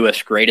and the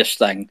newest, greatest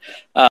thing.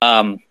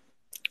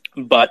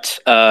 But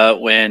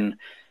when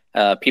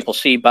people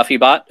see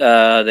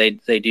BuffyBot,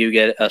 they do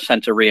get a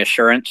sense of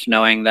reassurance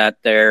knowing that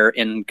they're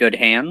in good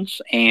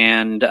hands,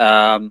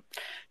 and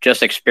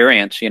just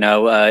experience,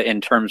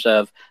 in terms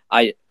of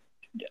I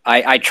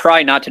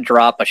try not to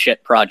drop a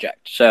shit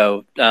project.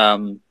 So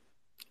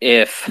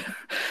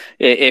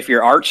if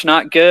your art's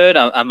not good,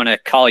 I'm going to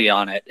call you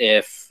on it.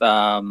 If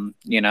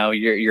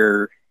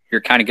you're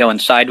kind of going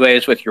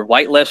sideways with your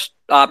whitelist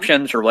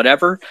options or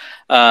whatever,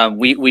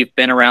 we've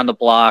been around the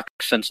block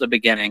since the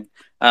beginning,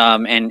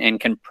 and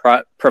can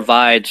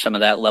provide some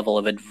of that level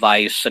of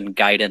advice and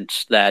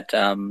guidance that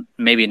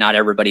maybe not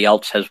everybody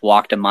else has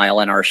walked a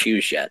mile in our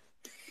shoes yet.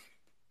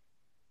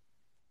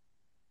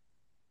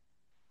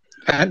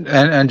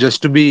 And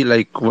just to be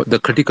like the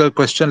critical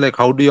question, like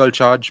how do you all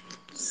charge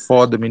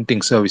for the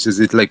minting service? Is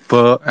it like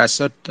per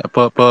asset,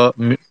 per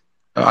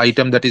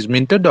item that is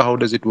minted, or how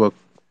does it work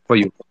for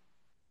you?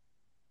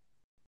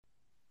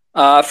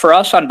 For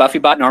us on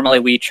BuffyBot, normally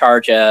we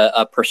charge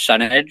a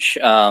percentage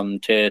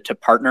to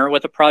partner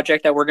with a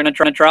project that we're going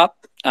to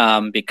drop,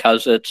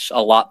 because it's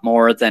a lot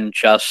more than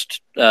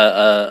just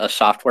a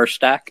software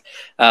stack.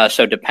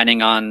 So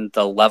depending on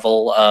the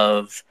level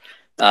of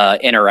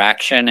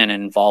interaction and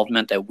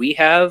involvement that we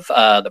have,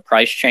 the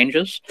price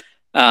changes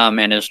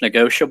and is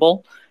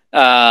negotiable.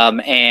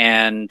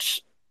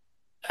 It's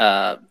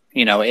a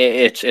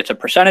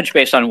percentage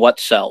based on what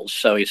sells.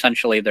 So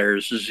essentially,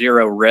 there's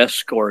zero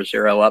risk or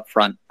zero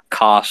upfront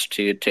cost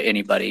to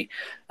anybody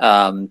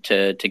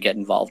to get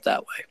involved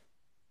that way.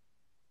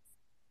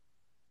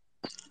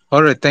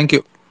 All right, thank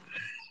you.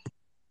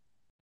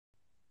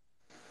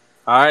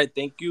 All right,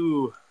 thank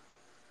you,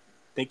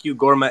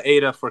 Gorma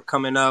Ada, for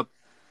coming up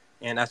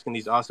and asking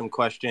these awesome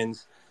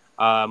questions.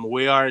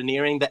 We are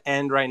nearing the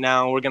end right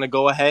now. We're going to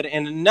go ahead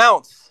and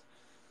announce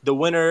the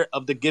winner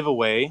of the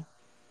giveaway.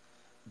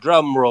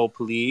 Drum roll,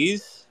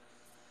 please.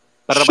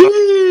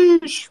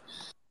 Sheesh.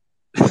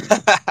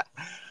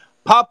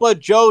 Papa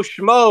Joe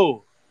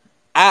Schmo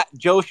at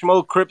Joe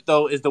Schmo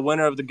Crypto is the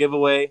winner of the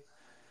giveaway.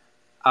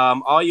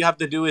 All you have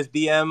to do is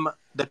DM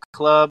the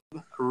club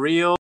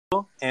real,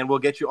 and we'll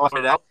get you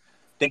offered out.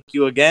 Thank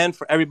you again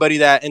for everybody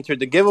that entered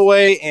the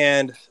giveaway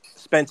and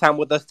spent time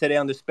with us today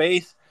on the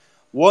space.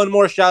 One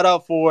more shout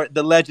out for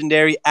the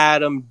legendary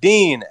Adam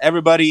Dean.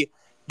 Everybody,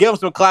 give him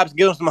some claps,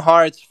 give him some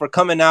hearts for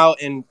coming out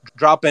and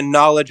dropping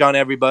knowledge on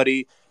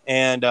everybody,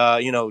 and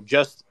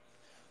just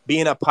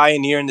being a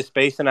pioneer in the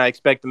space. And I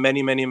expect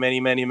many, many, many,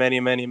 many, many,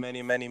 many,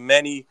 many, many,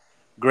 many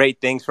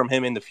great things from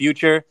him in the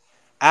future.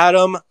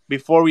 Adam,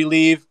 before we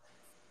leave,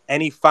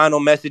 any final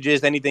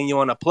messages, anything you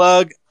want to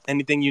plug,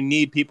 anything you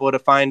need people to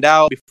find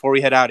out before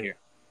we head out here?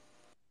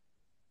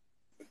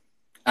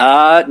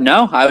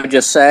 No, I would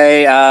just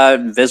say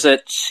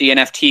visit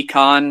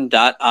cnftcon.io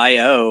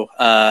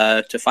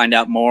to find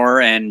out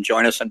more and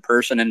join us in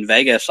person in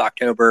Vegas,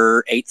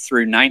 October 8th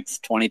through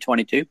 9th,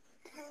 2022.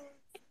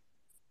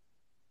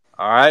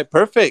 All right,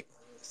 perfect.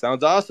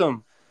 Sounds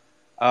awesome.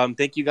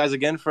 Thank you guys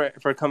again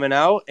for coming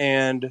out,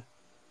 and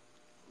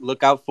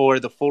look out for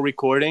the full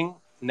recording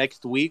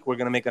next week. We're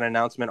going to make an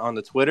announcement on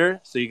the Twitter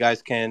so you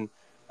guys can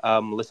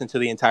listen to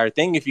the entire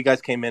thing if you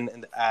guys came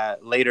in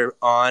later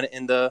on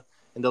in the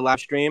live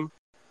stream.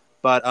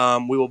 But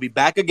we will be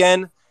back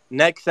again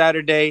next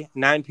Saturday,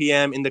 9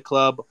 p.m. in the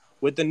club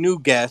with a new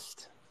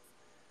guest.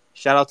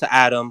 Shout out to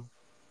Adam.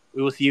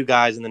 We will see you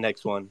guys in the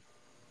next one.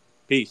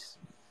 Peace.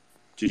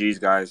 GG's,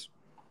 guys.